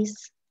 down,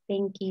 please.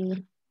 Thank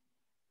you.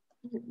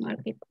 Mark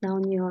it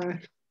down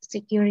your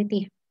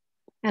security,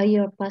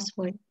 your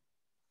password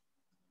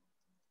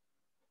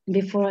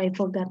before I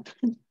forgot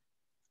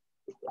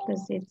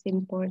because it's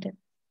important.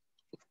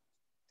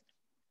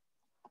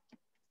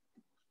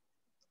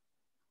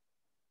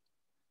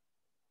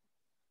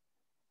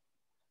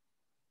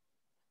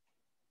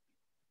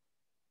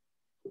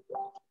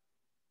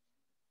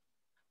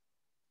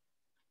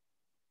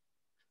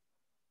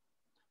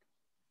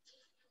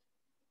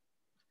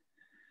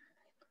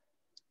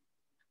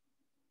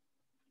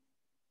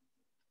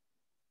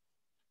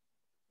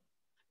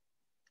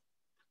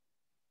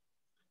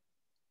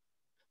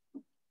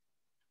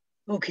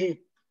 Okay.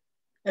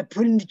 I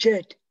put in the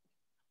chat.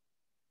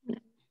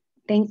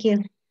 Thank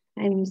you.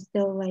 I'm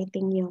still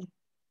writing your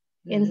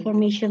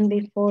information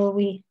before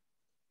we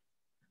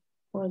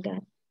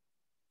forgot.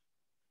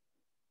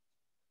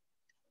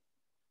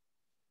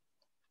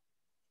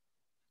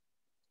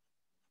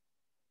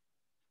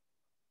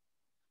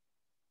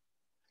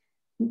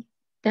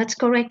 That's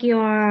correct,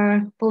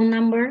 your phone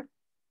number?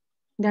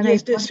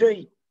 Yes, that's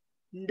right.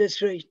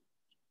 That's right.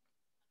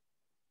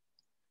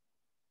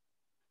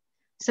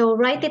 So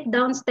write it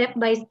down step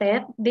by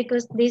step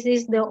because this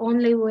is the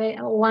only way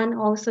one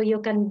also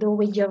you can do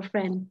with your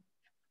friend.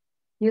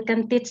 You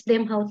can teach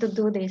them how to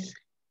do this.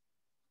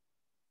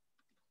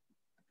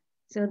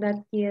 So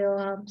that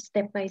you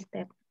step by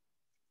step.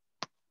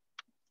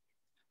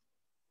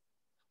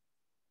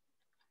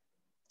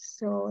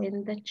 So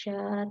in the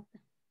chat.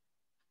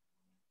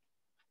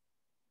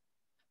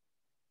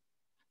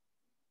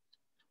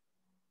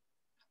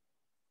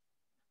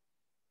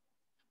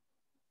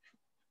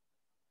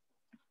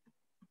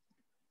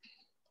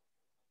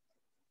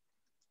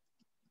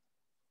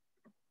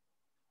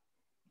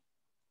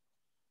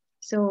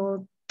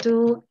 So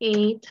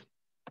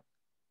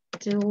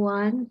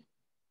 2821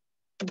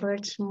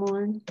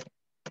 Birchmont.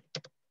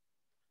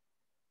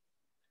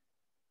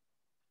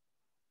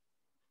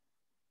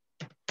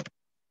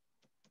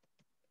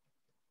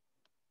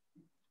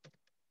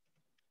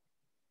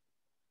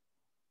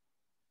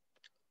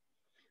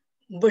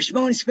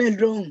 Bushmount spelled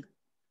wrong.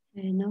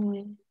 I know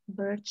it.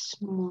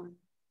 Birchmont.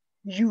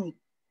 You.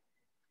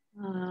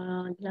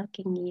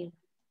 Looking you.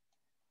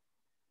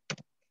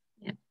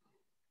 Yeah.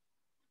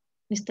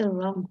 We're still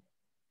wrong.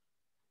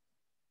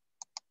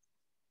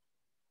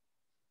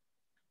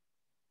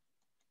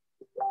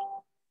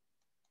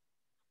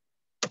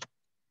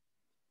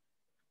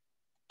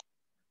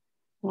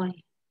 Why?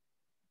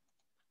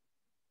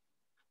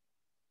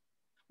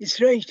 It's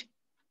right.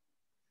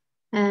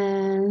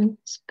 And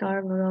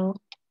Scarborough.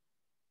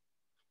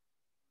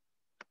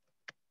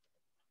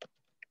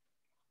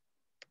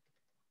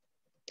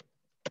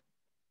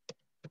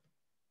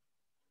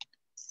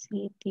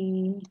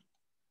 City.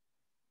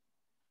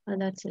 Oh,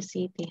 that's a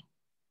city.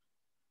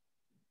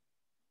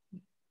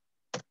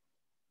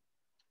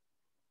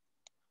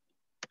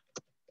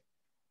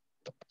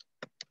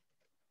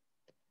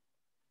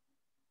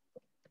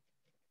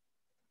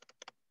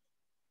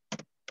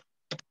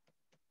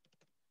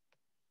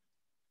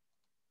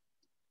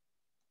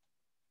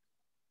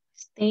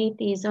 State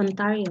is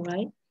Ontario,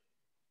 right?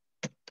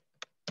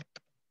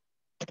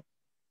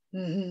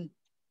 Mm-hmm.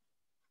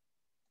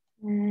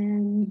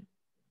 And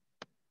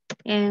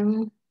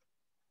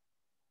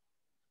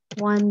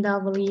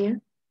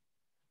M1W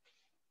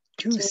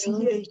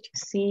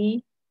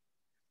 2C8.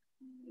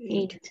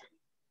 C8.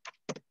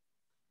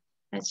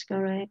 That's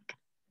correct.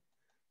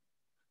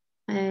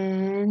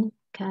 And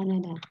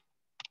Canada.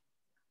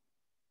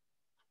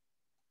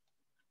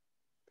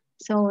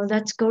 So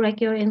that's correct,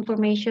 your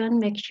information.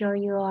 Make sure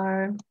you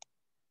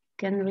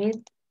can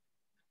read.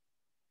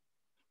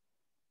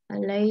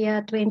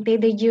 Alea 20,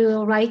 did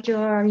you write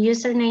your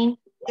username?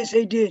 Yes,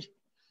 I did.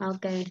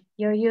 Okay,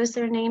 your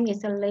username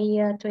is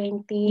Alea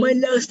 20. My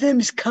last name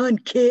is Khan,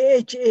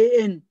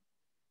 Khan.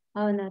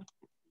 Oh,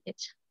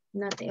 it's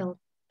not L.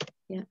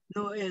 Yeah.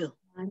 No L.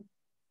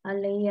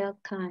 Alea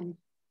Khan.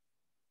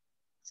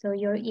 So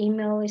your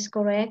email is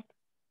correct?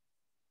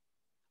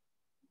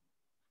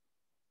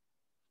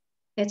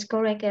 It's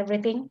correct,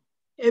 everything?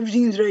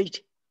 Everything is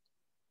right.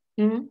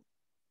 Hmm?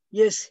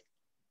 Yes.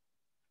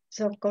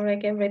 So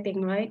correct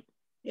everything, right?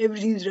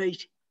 Everything is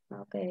right.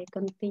 Okay,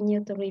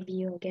 continue to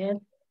review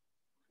again.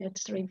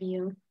 Let's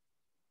review.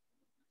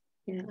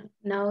 Yeah,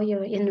 now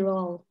you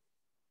enroll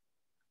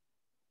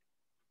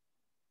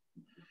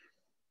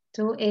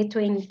to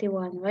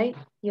A21, right?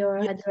 Your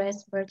Yes.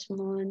 address,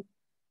 Birchmont,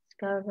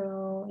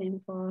 Scarborough,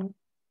 info.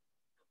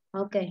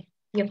 Okay,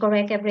 you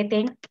correct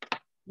everything?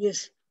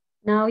 Yes.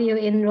 Now you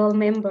enroll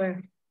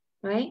member,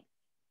 right?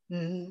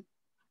 Mm-hmm.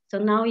 So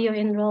now you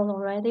enroll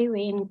already.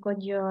 We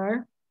encode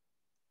your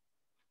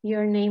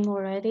name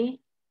already.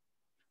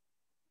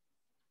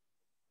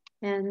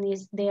 And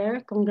is there,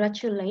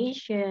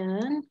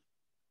 congratulations.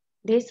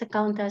 This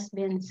account has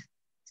been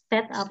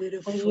set up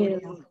for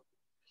you.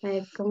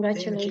 Like,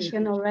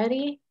 congratulations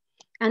already.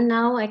 And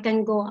now I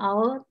can go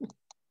out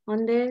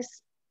on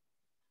this.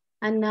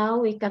 And now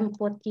we can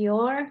put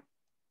your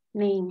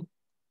name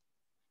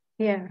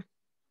here.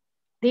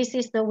 This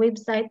is the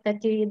website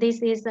that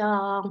this is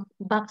a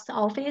box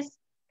office.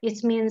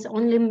 It means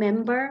only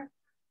member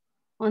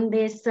on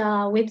this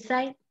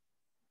website.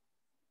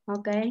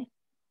 Okay.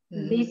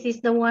 Mm-hmm. This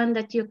is the one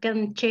that you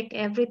can check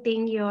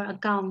everything, your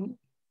account,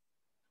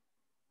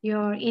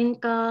 your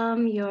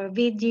income, your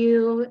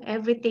video,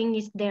 everything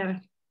is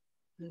there.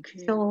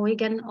 Okay. So we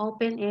can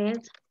open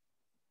it.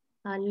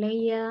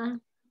 Alea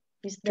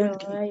is there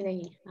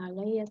already.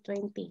 Alea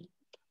 20.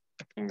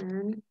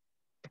 And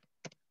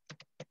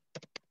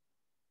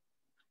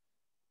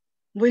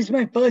what is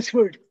my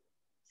password?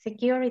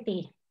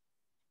 Security.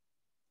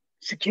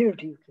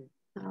 Security.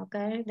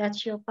 Okay,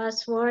 that's your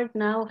password.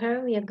 Now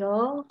here we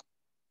go.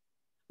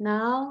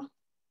 Now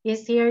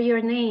is here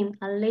your name,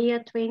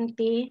 Alea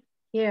 20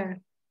 here.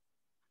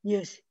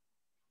 Yes.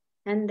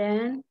 And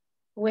then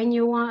when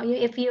you want,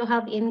 if you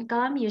have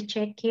income, you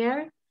check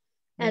here.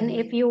 And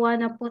if you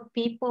want to put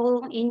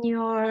people in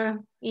your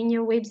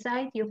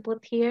website, you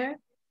put here.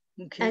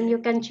 Okay. And you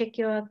can check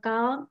your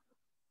account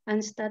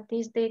and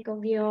statistic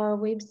of your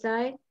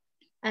website.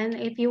 And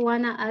if you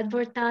want to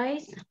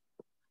advertise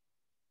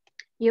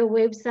your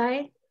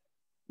website,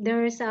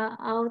 there's a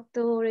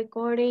auto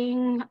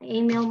recording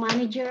email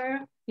manager.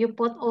 You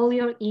put all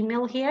your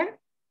email here.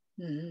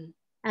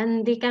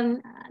 And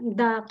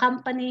the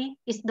company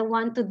is the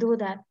one to do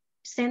that.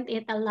 Send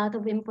it a lot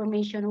of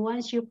information.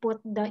 Once you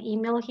put the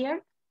email here,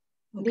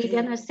 they're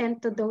gonna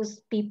send to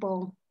those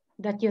people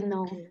that you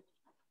know.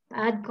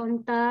 Add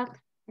contact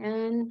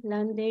and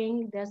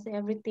landing, that's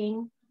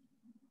everything.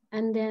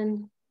 And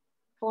then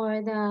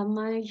for the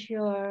manage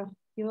your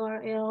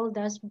URL,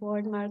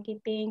 dashboard,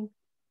 marketing,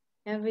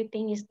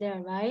 everything is there,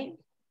 right?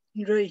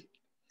 Right.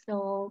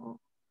 So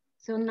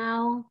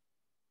now,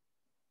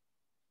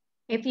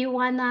 if you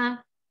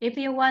wanna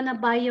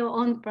buy your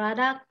own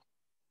product,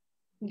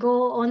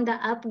 go on the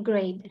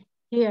upgrade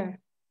here.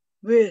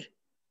 Where?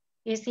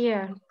 It's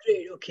here.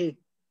 Upgrade, okay.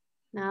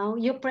 Now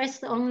you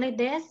press only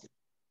this,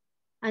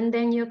 and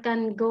then you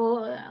can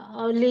go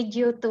lead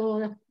you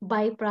to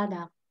buy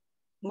product.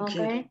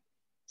 Okay.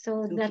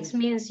 So that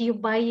means you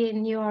buy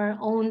in your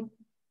own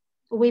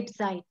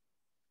website.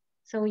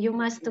 So you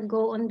must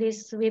go on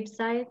this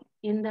website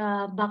in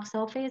the box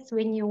office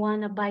when you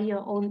want to buy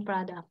your own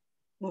product.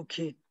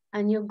 Okay.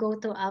 And you go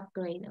to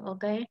upgrade,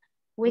 okay?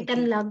 We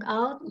can log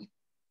out.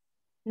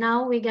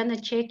 Now we're gonna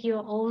check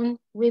your own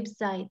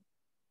website.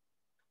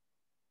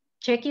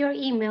 Check your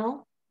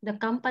email. The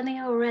company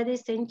already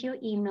sent you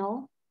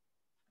email.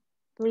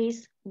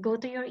 Please go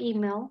to your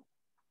email.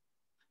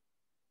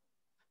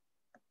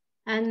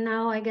 And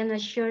now I'm gonna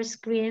share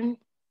screen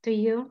to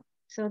you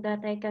so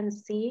that I can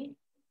see.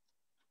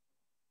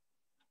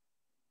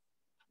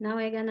 Now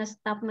I'm gonna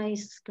stop my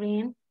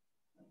screen.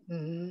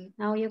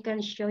 Now you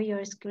can show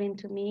your screen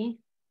to me.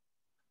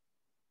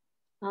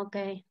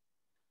 Okay.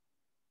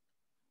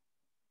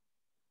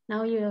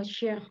 Now you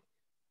share.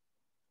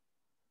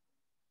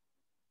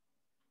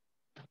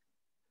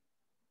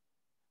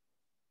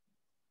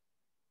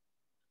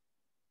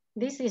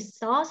 This is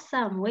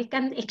awesome. We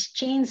can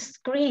exchange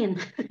screen.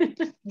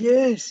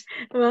 Yes.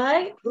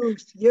 Right? Of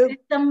course. Yep.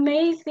 It's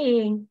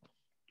amazing.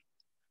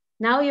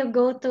 Now you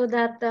go to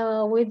that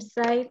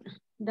website,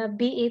 the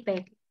Be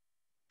Epic.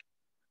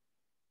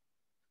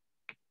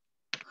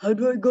 How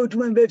do I go to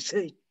my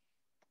website?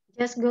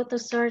 Just go to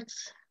search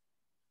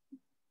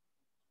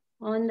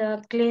on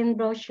the clean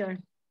brochure.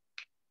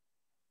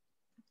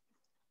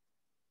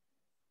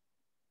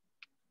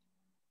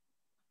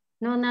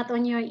 No, not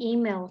on your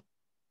email.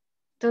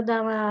 To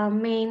the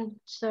main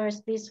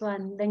source, this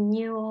one, the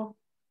new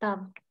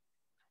tab.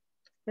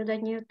 To the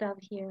new tab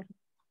here.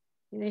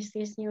 This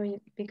is new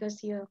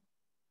because you,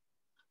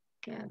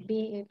 yeah,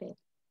 Be Epic.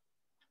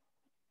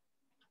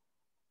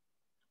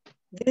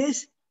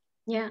 This?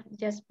 Yeah,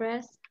 just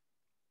press.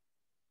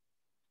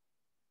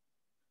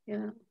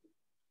 Yeah.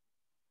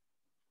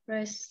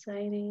 Press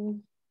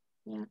signing.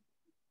 Yeah.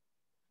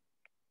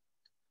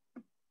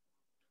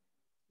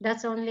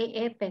 That's only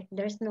Epic.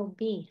 There's no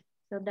B.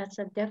 So that's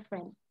a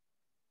different.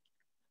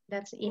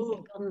 That's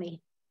Epic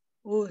only.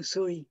 Oh,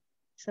 sorry.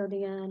 So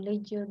they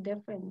lead you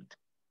different.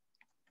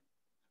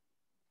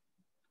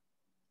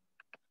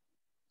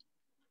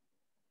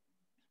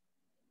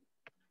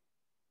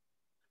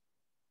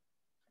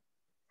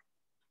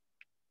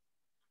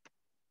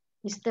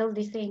 It's still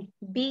the same.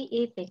 Be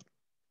Epic.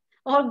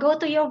 Or go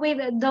to your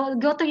web.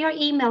 Go to your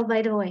email.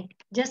 By the way,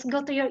 just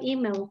go to your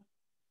email.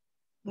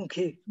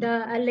 Okay.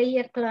 The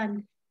Alea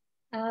clan.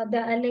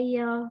 The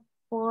Alea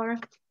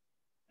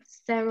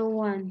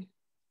 401.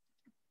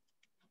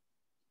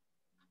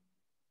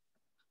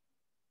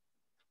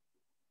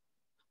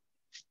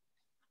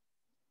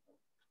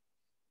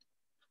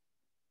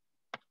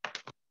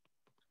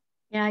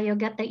 Yeah, you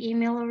got the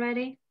email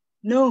already?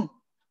 No,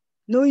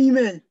 no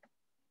email.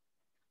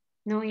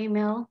 No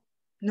email?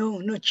 No,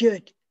 not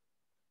yet.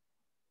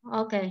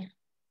 Okay,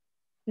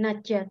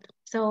 not yet.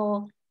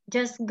 So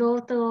just go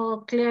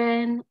to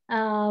clear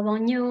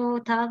one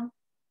new tab.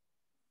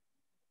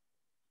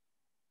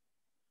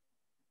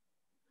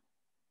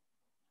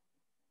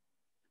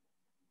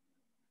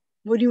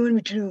 What do you want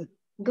me to do?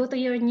 Go to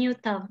your new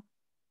tab.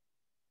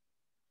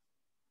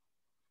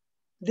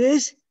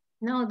 This?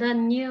 No, the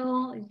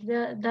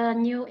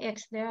new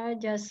X there,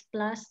 just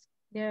plus.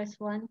 There's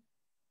one.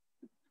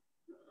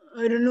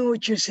 I don't know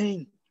what you're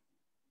saying.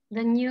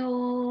 The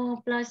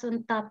new plus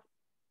on top.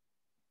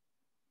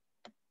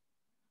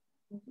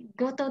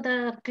 Go to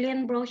the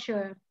clean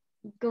brochure.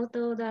 Go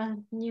to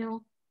the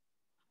new.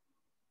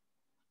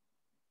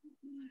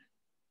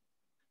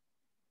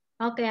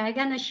 Okay, I'm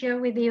gonna share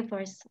with you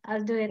first.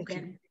 I'll do it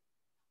then.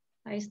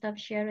 I stop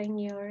sharing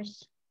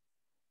yours.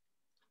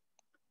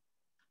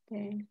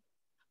 Okay.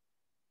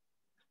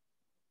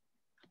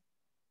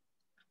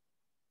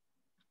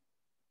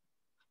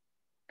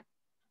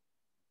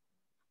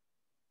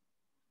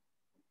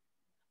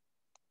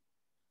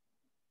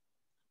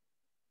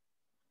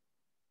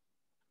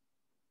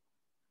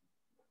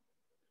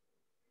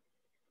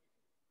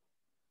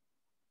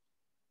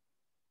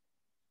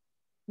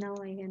 Now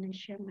I'm gonna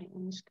share my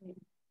own screen.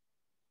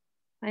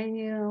 I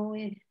know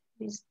with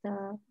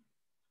the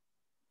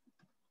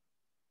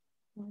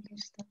all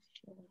this stuff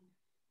sharing.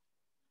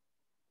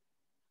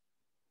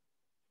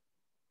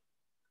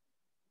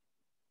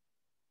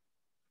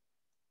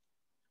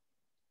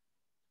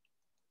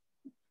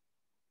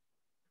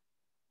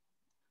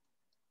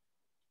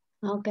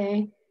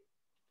 Okay.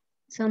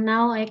 So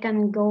now I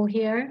can go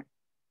here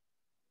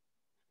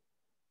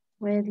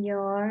with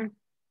your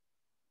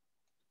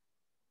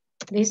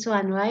this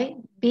one, right?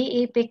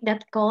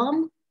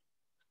 beepic.com.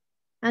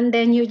 And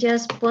then you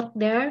just put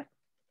there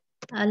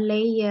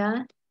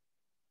Alea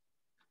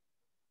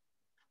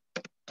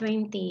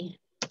 20.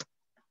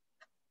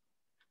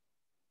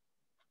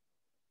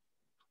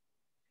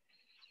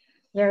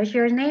 There's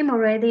your name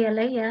already,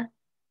 Alea.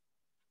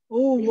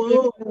 Oh, This wow. is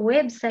your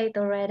website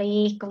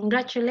already.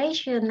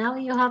 Congratulations. Now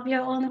you have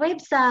your own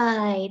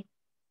website.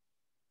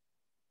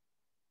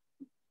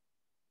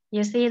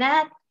 You see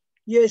that?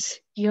 Yes.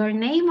 Your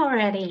name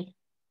already.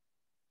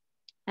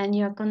 And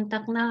your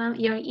contact now,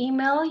 your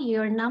email,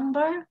 your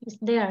number is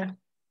there.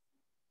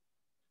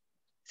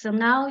 So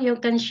now you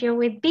can share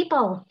with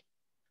people.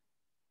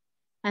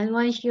 And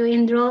once you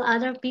enroll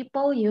other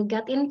people, you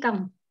get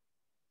income.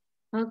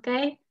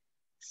 Okay?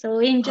 So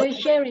enjoy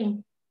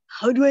sharing.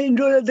 How do I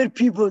enroll other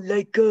people?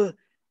 Like,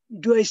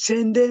 do I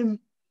send them?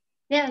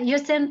 Yeah, you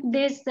send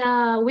this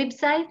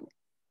website,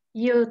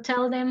 you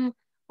tell them,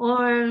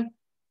 or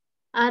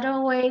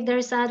other way,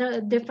 there's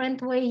other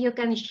different way you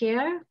can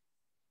share.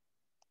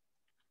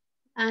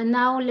 And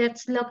now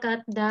let's look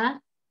at the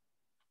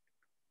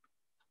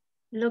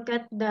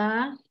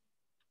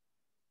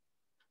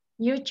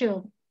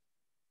YouTube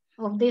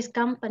of this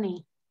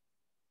company.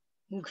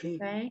 Okay.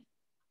 Okay.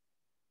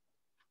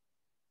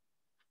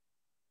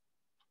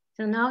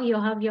 So now you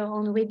have your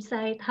own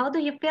website. How do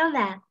you feel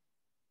that?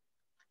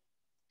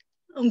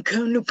 I'm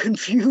kind of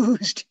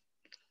confused.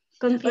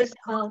 Confused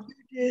about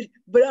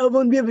but I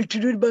won't be able to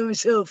do it by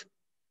myself.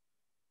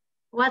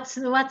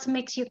 what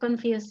makes you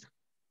confused?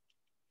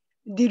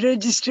 The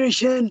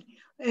registration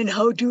and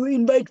how to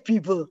invite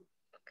people.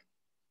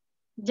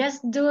 Just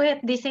do it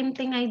the same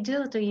thing I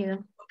do to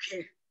you.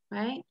 Okay.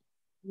 Right?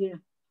 Yeah.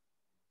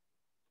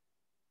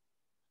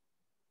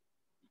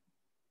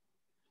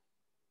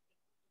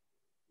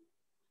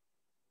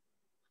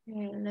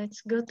 Okay,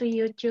 let's go to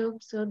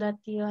YouTube so that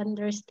you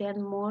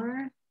understand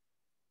more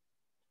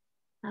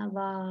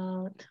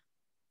about,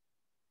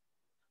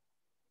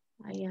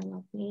 I am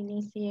a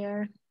playlist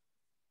here.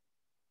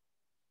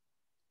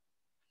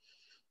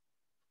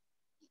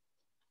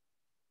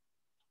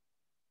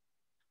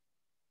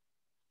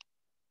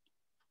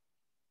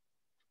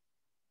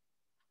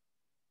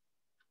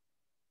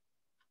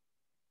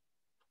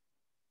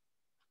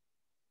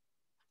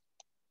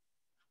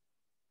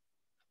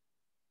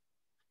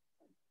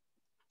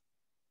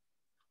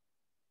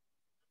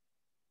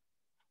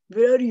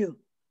 Where are you?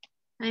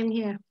 I'm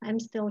here. I'm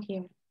still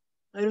here.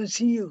 I don't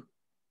see you.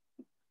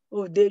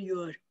 Oh, there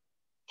you are.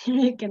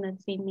 You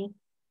cannot see me.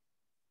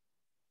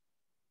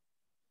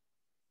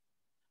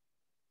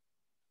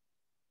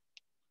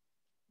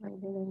 I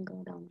didn't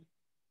go down.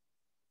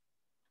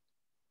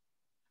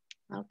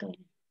 Okay.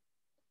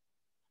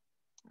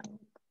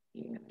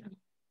 Here.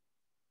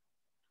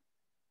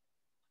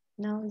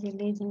 Now it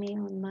leads me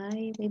on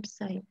my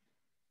website.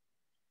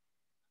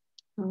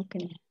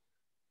 Okay.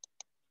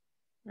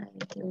 I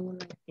do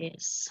like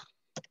this.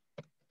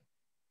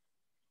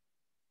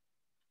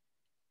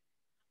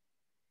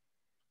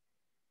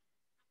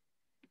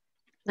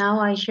 Now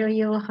I show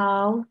you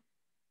how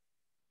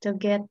to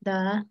get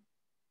the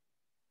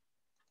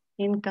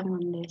income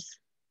on this.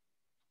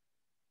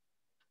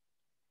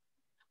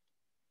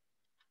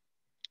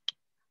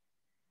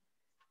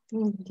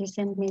 They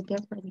sent me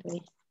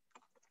differently.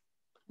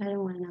 I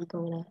don't want to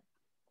go that.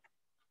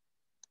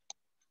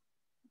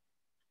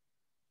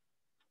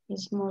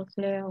 It's more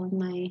clear on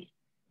my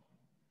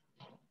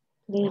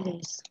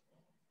playlist.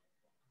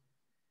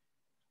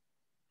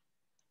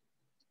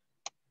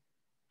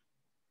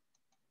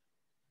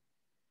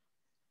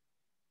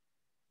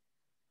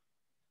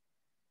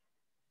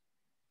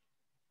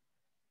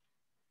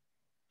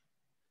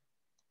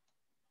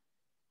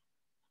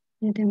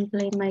 You didn't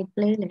play my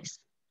playlist.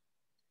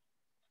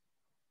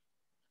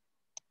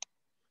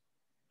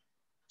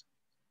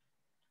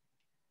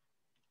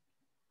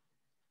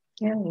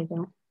 Here we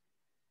go.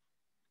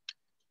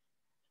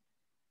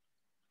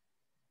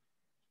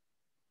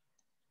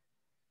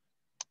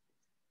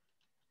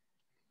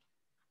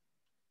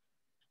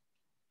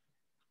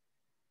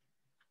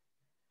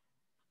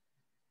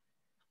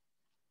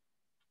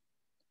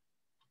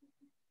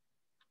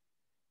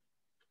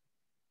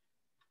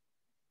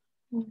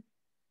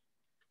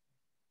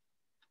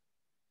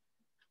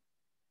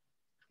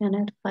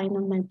 Cannot find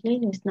on my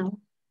playlist now.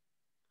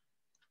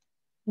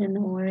 I don't know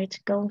where it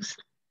goes.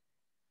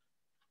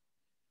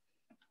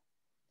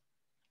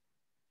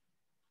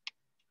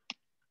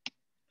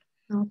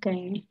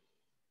 Okay.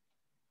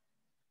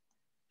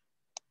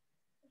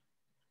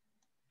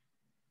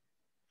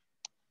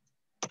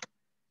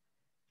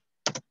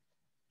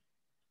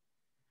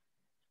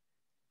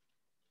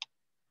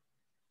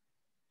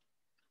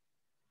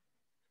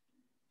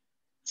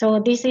 So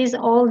this is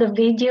all the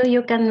video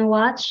you can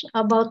watch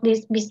about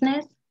this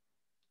business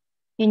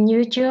in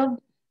YouTube.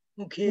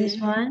 Okay. This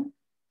one.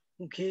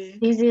 Okay.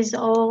 This is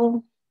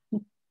all.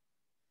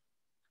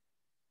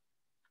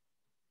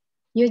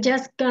 You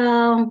just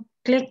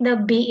click the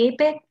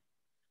BEPIC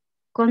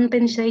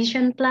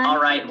compensation plan. All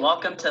right,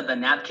 welcome to the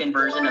napkin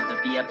version of the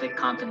BEPIC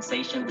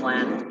compensation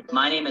plan.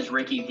 My name is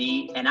Ricky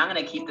V, and I'm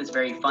gonna keep this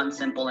very fun,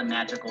 simple, and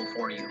magical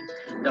for you.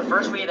 The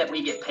first way that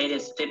we get paid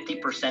is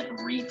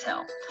 50%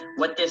 retail.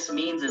 What this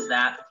means is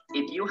that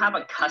if you have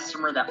a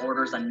customer that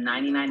orders a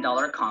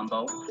 $99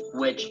 combo,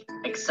 which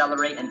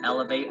Accelerate and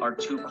Elevate are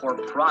two core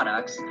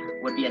products,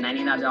 would be a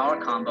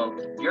 $99 combo,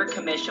 your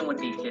commission would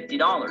be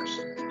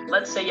 $50.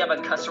 Let's say you have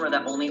a customer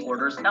that only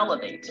orders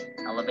Elevate.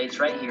 Elevate's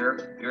right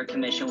here, your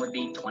commission would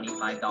be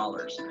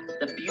 $25.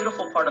 The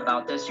beautiful part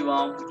about this, you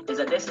all, is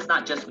that this is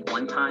not just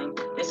one time,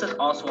 this is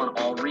also on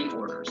all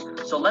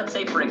reorders. So let's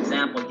say, for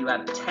example, you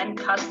have 10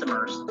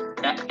 customers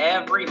that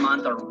every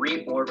month are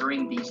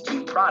reordering these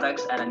two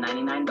products at a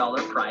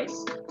 $99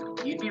 price.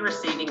 You'd be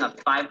receiving a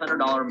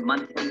 $500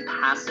 monthly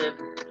passive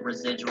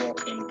residual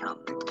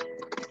income.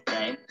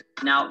 Okay.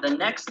 Now, the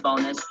next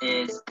bonus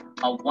is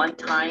a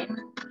one-time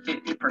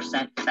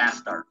 50% fast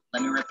start.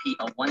 Let me repeat,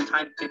 a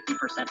one-time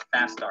 50%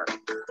 fast start.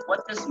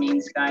 What this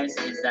means, guys,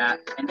 is that,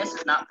 and this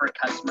is not for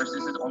customers,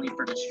 this is only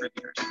for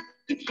distributors.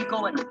 If you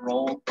go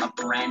enroll a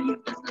brand new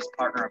business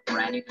partner, a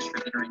brand new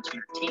distributor into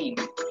your team,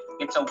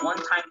 it's a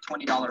one-time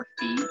 $20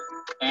 fee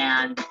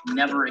and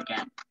never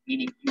again.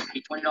 Meaning you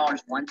pay $20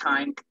 one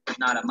time, there's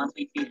not a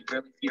monthly fee, a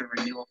yearly fee, or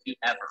renewal fee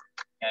ever.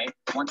 Okay,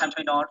 one-time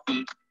 $20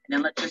 fee. And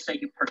then let's just say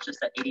you purchase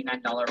an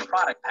 $89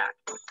 product pack.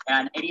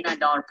 And $89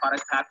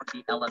 product pack would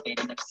be Elevate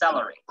and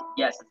Accelerate.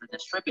 Yes, as a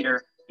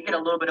distributor, you get a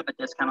little bit of a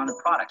discount on the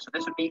product. So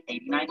this would be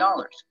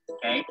 $89,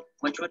 okay,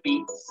 which would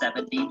be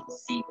 70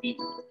 CV.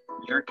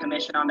 Your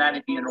commission on that,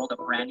 if you enrolled a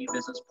brand new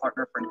business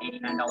partner for an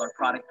 $89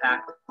 product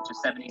pack, which is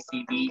 70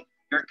 CV,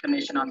 your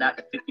commission on that,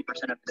 the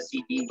 50% of the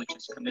CV, which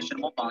is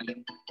commissionable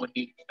volume, would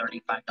be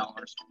 $35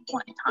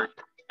 one time.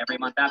 Every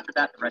month after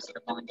that, the rest of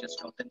the volume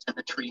just goes into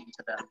the tree,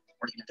 into the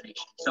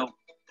organization. So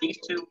these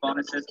two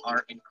bonuses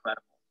are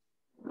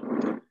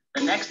incredible.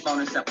 The next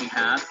bonus that we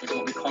have is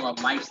what we call a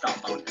lifestyle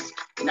bonus.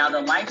 Now,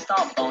 the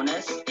lifestyle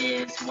bonus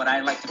is what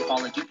I like to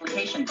call a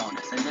duplication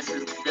bonus. And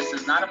this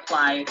does not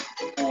apply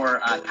for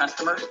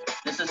customers.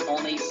 This is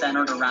only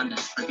centered around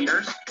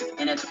distributors,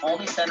 and it's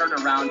only centered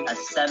around a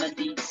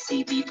 70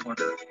 CV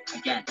order.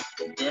 Again,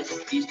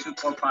 these two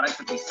core products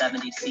would be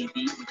 70 CV,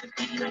 which is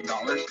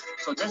 $89.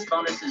 So this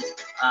bonus is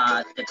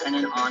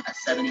dependent on a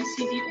 70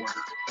 CV order.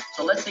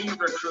 So let's say you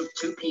recruit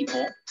 2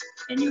 people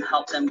and you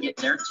help them get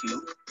their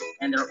 2,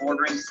 and they're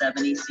ordering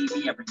 70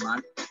 CV every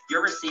month.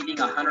 You're receiving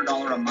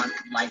 $100 a month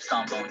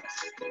lifestyle bonus.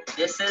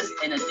 This is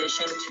in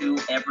addition to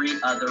every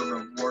other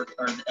reward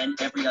and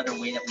every other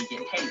way that we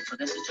get paid. So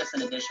this is just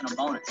an additional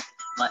bonus.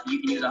 You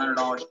can use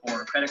 $100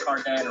 for credit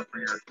card debt or for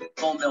your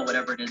phone bill,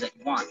 whatever it is that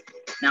you want.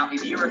 Now,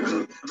 if you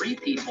recruit 3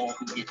 people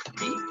who get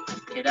 3,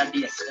 okay, that'd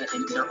be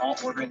and they're all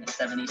ordering a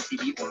 70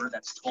 CV order.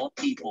 That's 12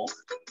 people.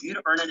 You'd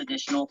earn an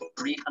additional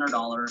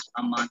 $300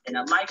 a month in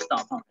a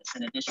lifestyle bonus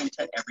in addition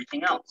to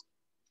everything else.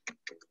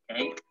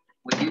 Okay,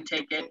 would you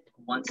take it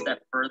one step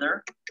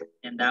further?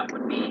 And that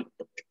would be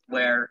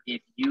where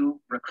if you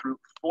recruit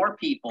 4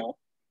 people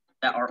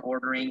that are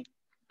ordering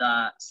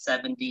the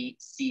 70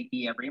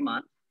 CV every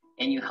month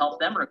and you help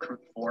them recruit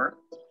 4,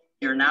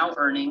 you're now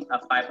earning a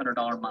 $500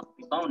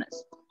 monthly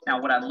bonus. Now,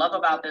 what I love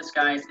about this,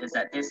 guys, is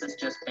that this is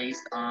just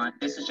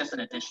an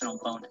additional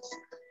bonus.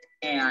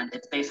 And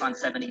it's based on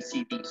 70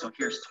 CV. So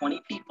here's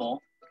 20 people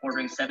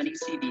ordering 70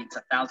 CV, it's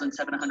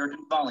 1,700 in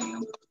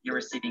volume. You're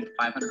receiving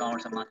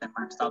 $500 a month in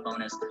lifestyle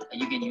bonus that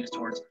you can use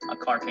towards a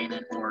car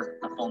payment or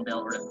a phone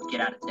bill or to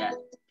get out of debt,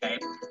 okay?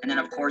 And then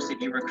of course,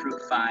 if you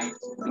recruit 5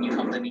 and you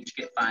help them each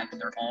get 5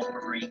 and they're all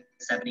ordering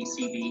 70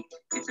 CV,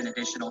 it's an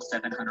additional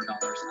 $700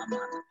 a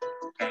month,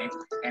 okay?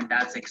 And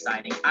that's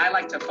exciting. I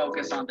like to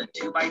focus on the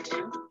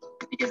 2x2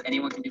 because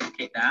anyone can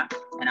duplicate that.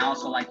 And I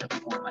also like the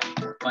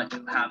 4x4, but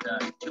you have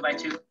the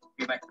 2x2,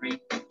 3x3,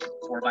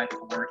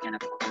 4x4, and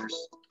of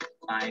course,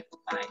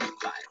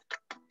 5x5.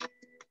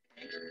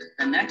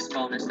 The next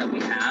bonus that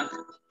we have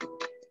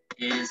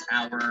is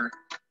our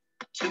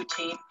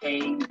 2-team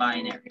paying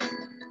binary.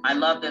 I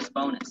love this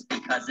bonus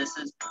because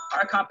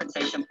our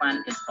compensation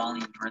plan is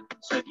volume driven.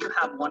 So if you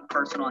have one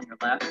person on your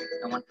left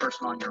and one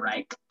person on your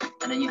right,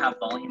 and then you have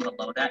volume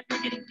below that,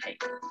 you're getting paid,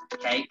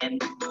 okay?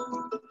 And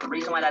the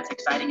reason why that's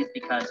exciting is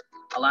because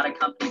a lot of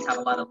companies have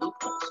a lot of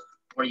loopholes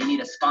where you need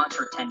to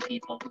sponsor 10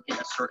 people who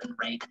get a certain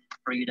rank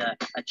for you to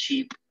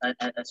achieve a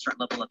certain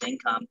level of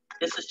income.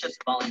 This is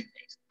just volume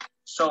based.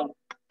 So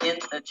in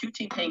a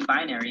 2-team paying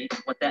binary,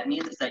 what that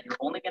means is that you're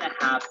only going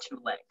to have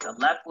 2 legs, a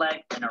left leg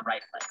and a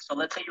right leg. So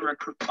let's say you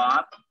recruit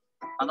Bob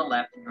on the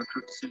left and you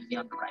recruit Susie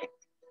on the right.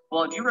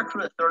 Well, if you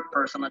recruit a third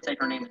person, let's say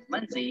her name is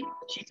Lindsay,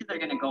 she's either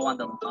going to go on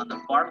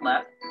the far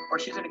left or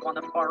she's going to go on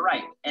the far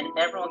right, and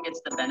everyone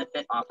gets the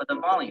benefit off of the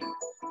volume.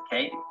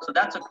 Okay, so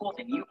that's a cool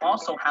thing. You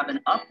also have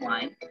an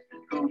upline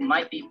who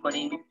might be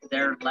putting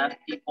their left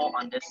people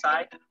on this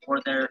side, or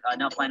an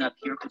upline up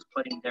here who's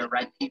putting their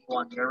right people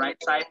on your right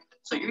side.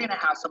 So you're going to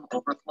have some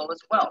overflow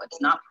as well.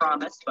 It's not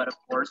promised, but of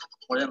course,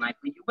 more than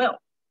likely you will.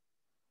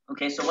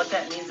 Okay, so what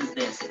that means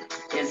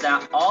is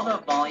that all the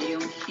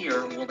volume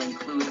here will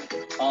include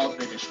all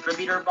the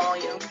distributor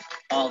volume,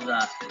 all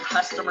the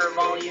customer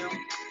volume,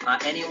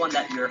 anyone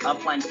that your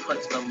upline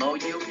puts below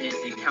you,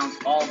 it counts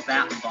all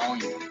that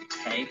volume,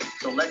 okay?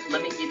 So let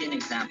me give you an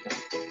example.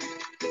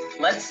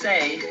 Let's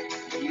say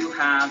you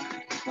have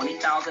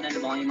 20,000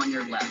 in volume on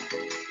your left,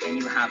 and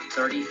you have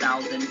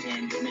 30,000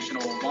 in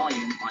commissionable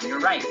volume on your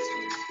right.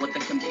 What the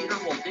computer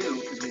will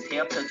do, because we pay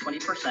up to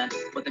 20%,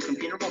 what the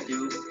computer will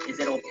do is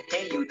it'll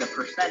pay you the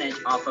percentage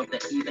off of the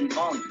even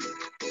volume.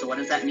 So what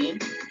does that mean?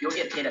 You'll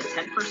get paid a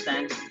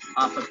 10%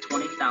 off of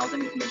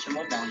 20,000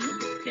 commissionable volume,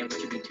 okay, which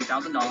would be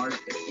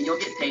 $2,000, and you'll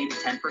get paid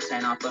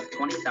 10% off of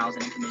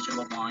 20,000 in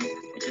commissionable volume,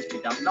 which is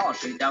 $2,000.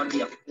 So that would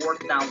be a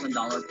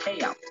 $4,000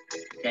 payout,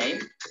 okay?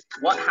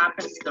 What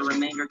happens to the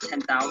remainder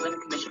 10,000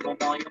 commissionable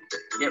volume?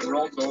 It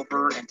rolls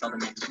over until the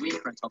next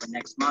week or until the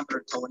next month or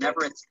until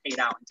whenever it's paid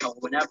out, until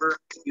whenever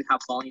you have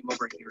volume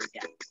over here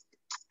again.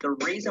 The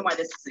reason why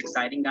this is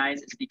exciting, guys,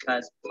 is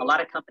because a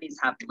lot of companies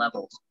have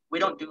levels. We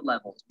don't do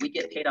levels. We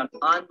get paid on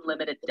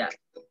unlimited depth,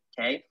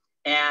 okay?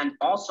 And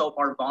also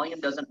our volume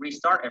doesn't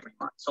restart every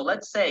month. So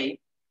let's say,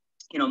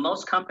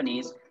 most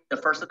companies, the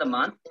first of the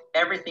month,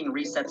 everything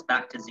resets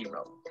back to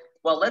 0.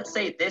 Well, let's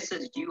say this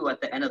is you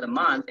at the end of the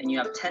month and you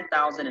have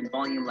 10,000 in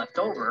volume left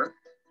over.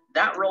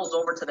 That rolls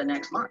over to the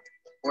next month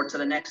or to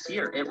the next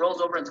year. It rolls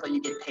over until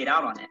you get paid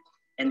out on it.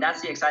 And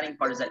that's the exciting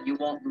part, is that you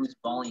won't lose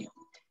volume.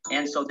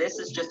 And so this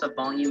is just a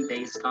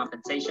volume-based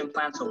compensation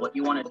plan. So what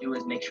you want to do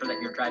is make sure that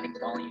you're driving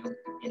volume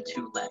in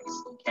 2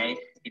 legs, okay?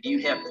 If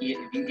you get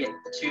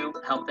 2,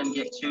 help them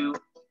get 2,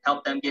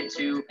 help them get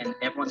 2, and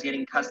everyone's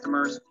getting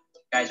customers,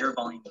 guys, your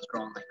volume is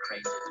growing like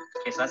crazy.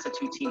 Okay, so that's a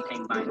 2-team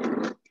paying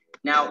binary.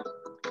 Now,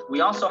 we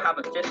also have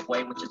a 5th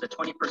way, which is a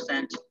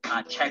 20%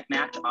 check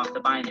match off the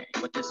binary.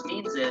 What this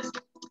means is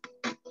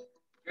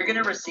you're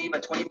going to receive a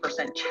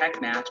 20% check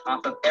match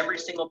off of every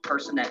single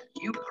person that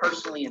you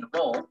personally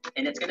enroll,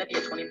 and it's going to be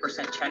a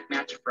 20% check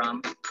match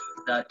from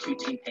the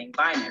 2-team paying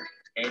binary.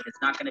 Okay,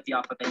 it's not going to be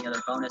off of any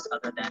other bonus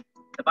other than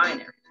the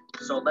binary.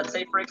 So let's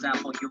say, for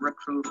example, you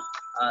recruit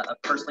a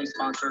personally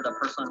sponsored, a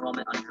personal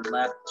enrollment on your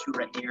left, 2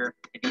 right here,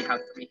 maybe you have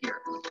 3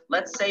 here.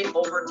 Let's say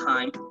over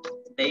time,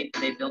 they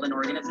build an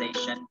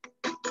organization,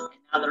 and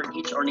now they're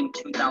each earning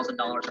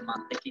 $2,000 a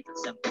month to keep it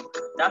simple.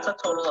 That's a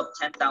total of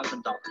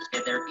 $10,000.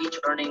 Okay, they're each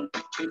earning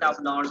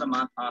 $2,000 a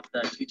month off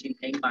the 2-team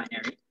paying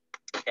binary.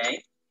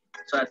 Okay,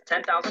 so that's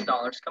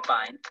 $10,000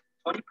 combined.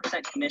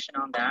 20% commission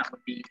on that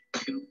would be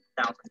 $2,000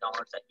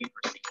 that you'd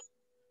receive.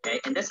 Okay,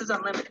 and this is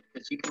unlimited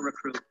because you can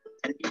recruit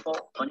 10 people,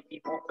 20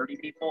 people, 30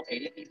 people,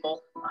 80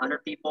 people,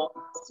 100 people.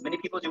 As many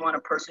people as you want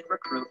to personally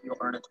recruit, you'll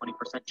earn a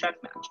 20% check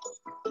match.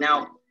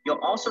 Now, you'll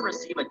also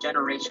receive a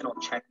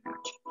generational check match.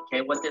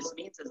 Okay, what this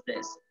means is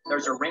this.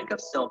 There's a rank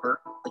of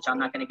silver, which I'm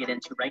not going to get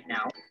into right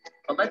now.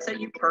 But let's say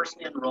you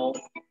personally enroll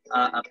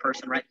a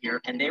person right here,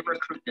 and they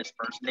recruit this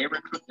person, they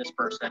recruit this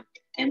person,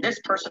 and this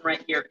person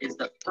right here is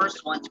the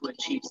first one to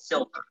achieve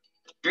silver.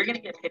 You're going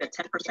to get paid a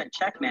 10%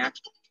 check match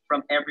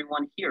from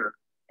everyone here.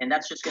 And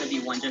that's just going to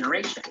be 1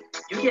 generation.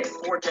 You get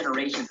 4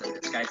 generations of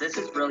this, guys. This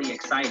is really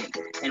exciting.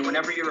 And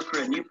whenever you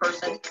recruit a new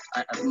person,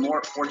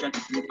 4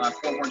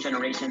 more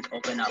generations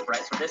open up, right?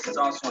 So this is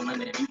also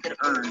unlimited. You could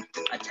earn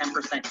a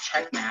 10%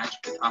 check match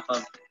off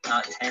of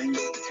 10,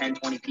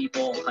 20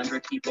 people,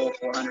 100 people,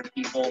 400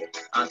 people.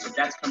 So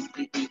that's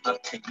completely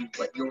up to you.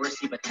 But you'll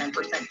receive a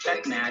 10%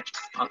 check match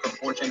off of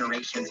 4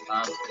 generations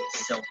of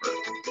silver.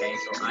 Okay,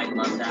 so I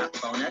love that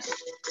bonus.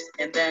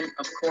 And then,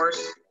 of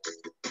course,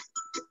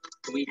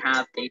 we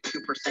have a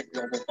 2%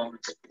 global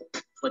bonus.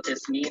 What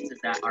this means is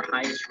that our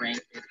highest rank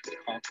is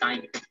called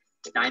Diamond.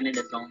 Diamond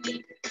is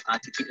only,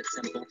 to keep it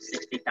simple,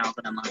 60,000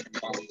 a month in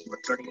volume, where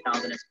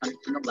 30,000 is coming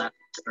from the left,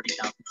 30,000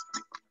 is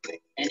coming from the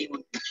right.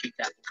 Anyone can achieve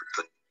that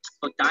over time.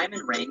 So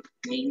Diamond rank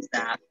means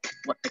that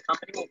what the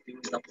company will do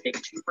is they'll take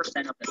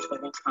 2% of the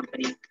total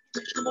company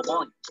commissionable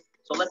volume.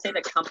 So let's say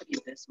the company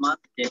this month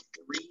did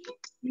 3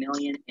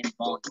 million in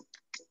volume.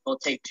 They'll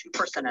take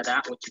 2% of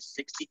that, which is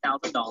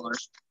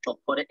 $60,000. They'll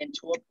put it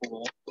into a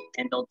pool,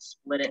 and they'll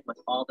split it with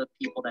all the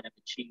people that have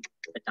achieved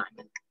the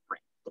Diamond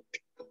rank.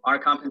 Our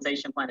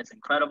compensation plan is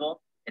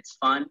incredible. It's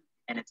fun,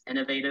 and it's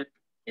innovative.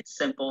 It's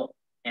simple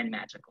and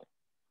magical.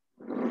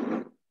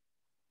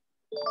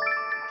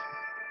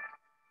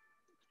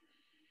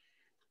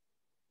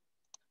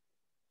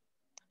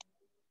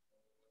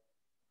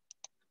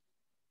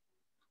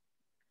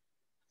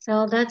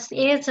 So that's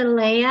it,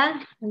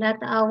 Leia.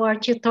 That's our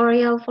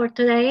tutorial for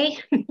today.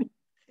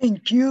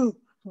 Thank you.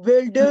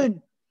 Well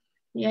done.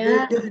 Yeah.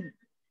 Well done.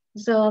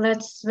 So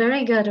that's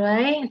very good,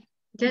 right?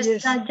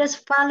 Yes.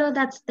 Just follow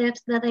that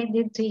steps that I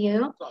did to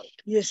you.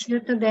 Yes.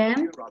 Do to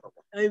them.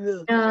 I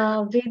will.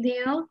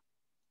 Video.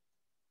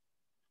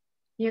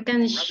 You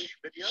can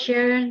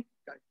share.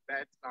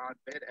 Bad sound,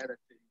 bad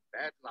editing,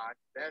 bad light,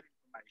 bad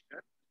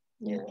information.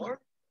 Yeah. Or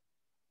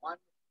one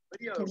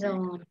video So,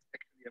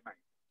 actually amazing.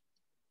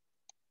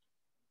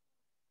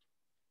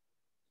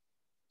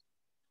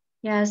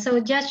 yeah, so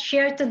just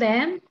share to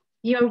them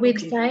your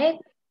website,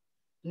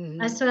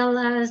 as well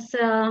as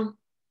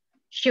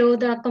show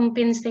the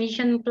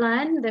compensation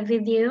plan, the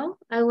video.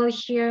 I will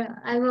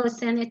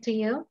send it to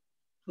you.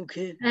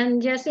 Okay.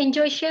 And just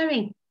enjoy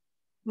sharing.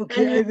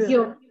 Okay, and I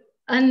will.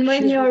 And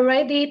when Sure. you're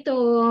ready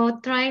to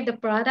try the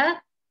product,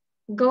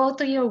 go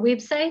to your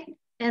website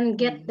and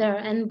get there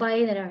and buy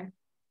there.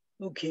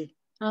 Okay.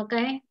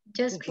 Okay?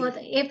 Just Okay. put,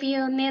 if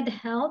you need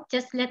help,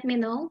 just let me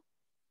know.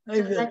 I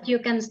So will. that you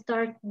can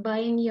start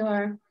buying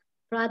your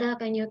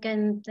product and you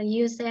can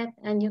use it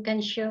and you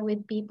can share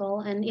with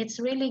people. And it's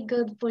really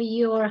good for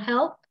your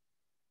health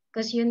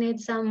because you need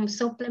some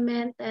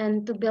supplement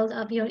and to build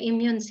up your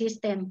immune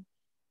system.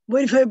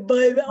 What if I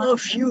buy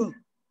off you?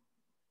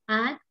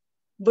 Huh?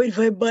 What if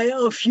I buy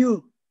off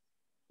you?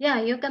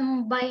 Yeah, you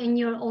can buy in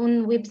your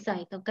own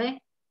website,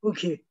 okay?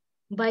 Okay.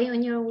 Buy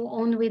on your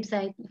own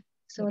website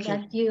so Okay.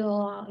 that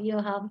you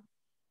have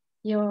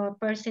your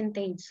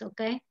percentage,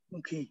 okay?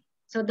 Okay.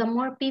 So the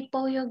more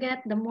people you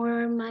get, the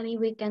more money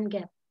we can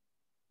get.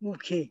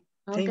 Okay.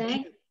 Okay.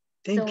 Thank you.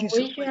 Thank you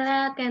so wish you much.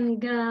 luck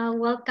and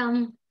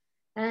welcome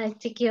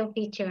TKO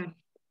Future.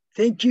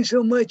 Thank you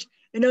so much.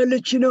 And I'll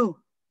let you know.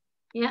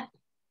 Yeah.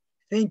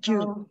 Thank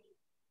you.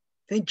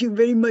 Thank you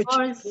very much.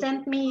 Or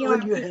send me your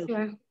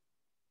picture.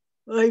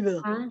 I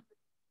will. Huh?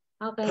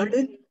 Okay.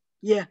 Pardon?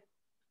 Yeah.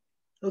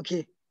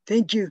 Okay.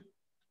 Thank you.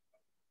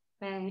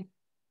 Bye.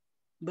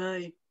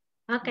 Bye.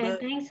 Okay. Bye.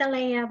 Thanks,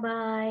 Alea.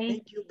 Bye.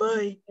 Thank you.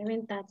 Bye. Keep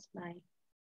in touch. Bye.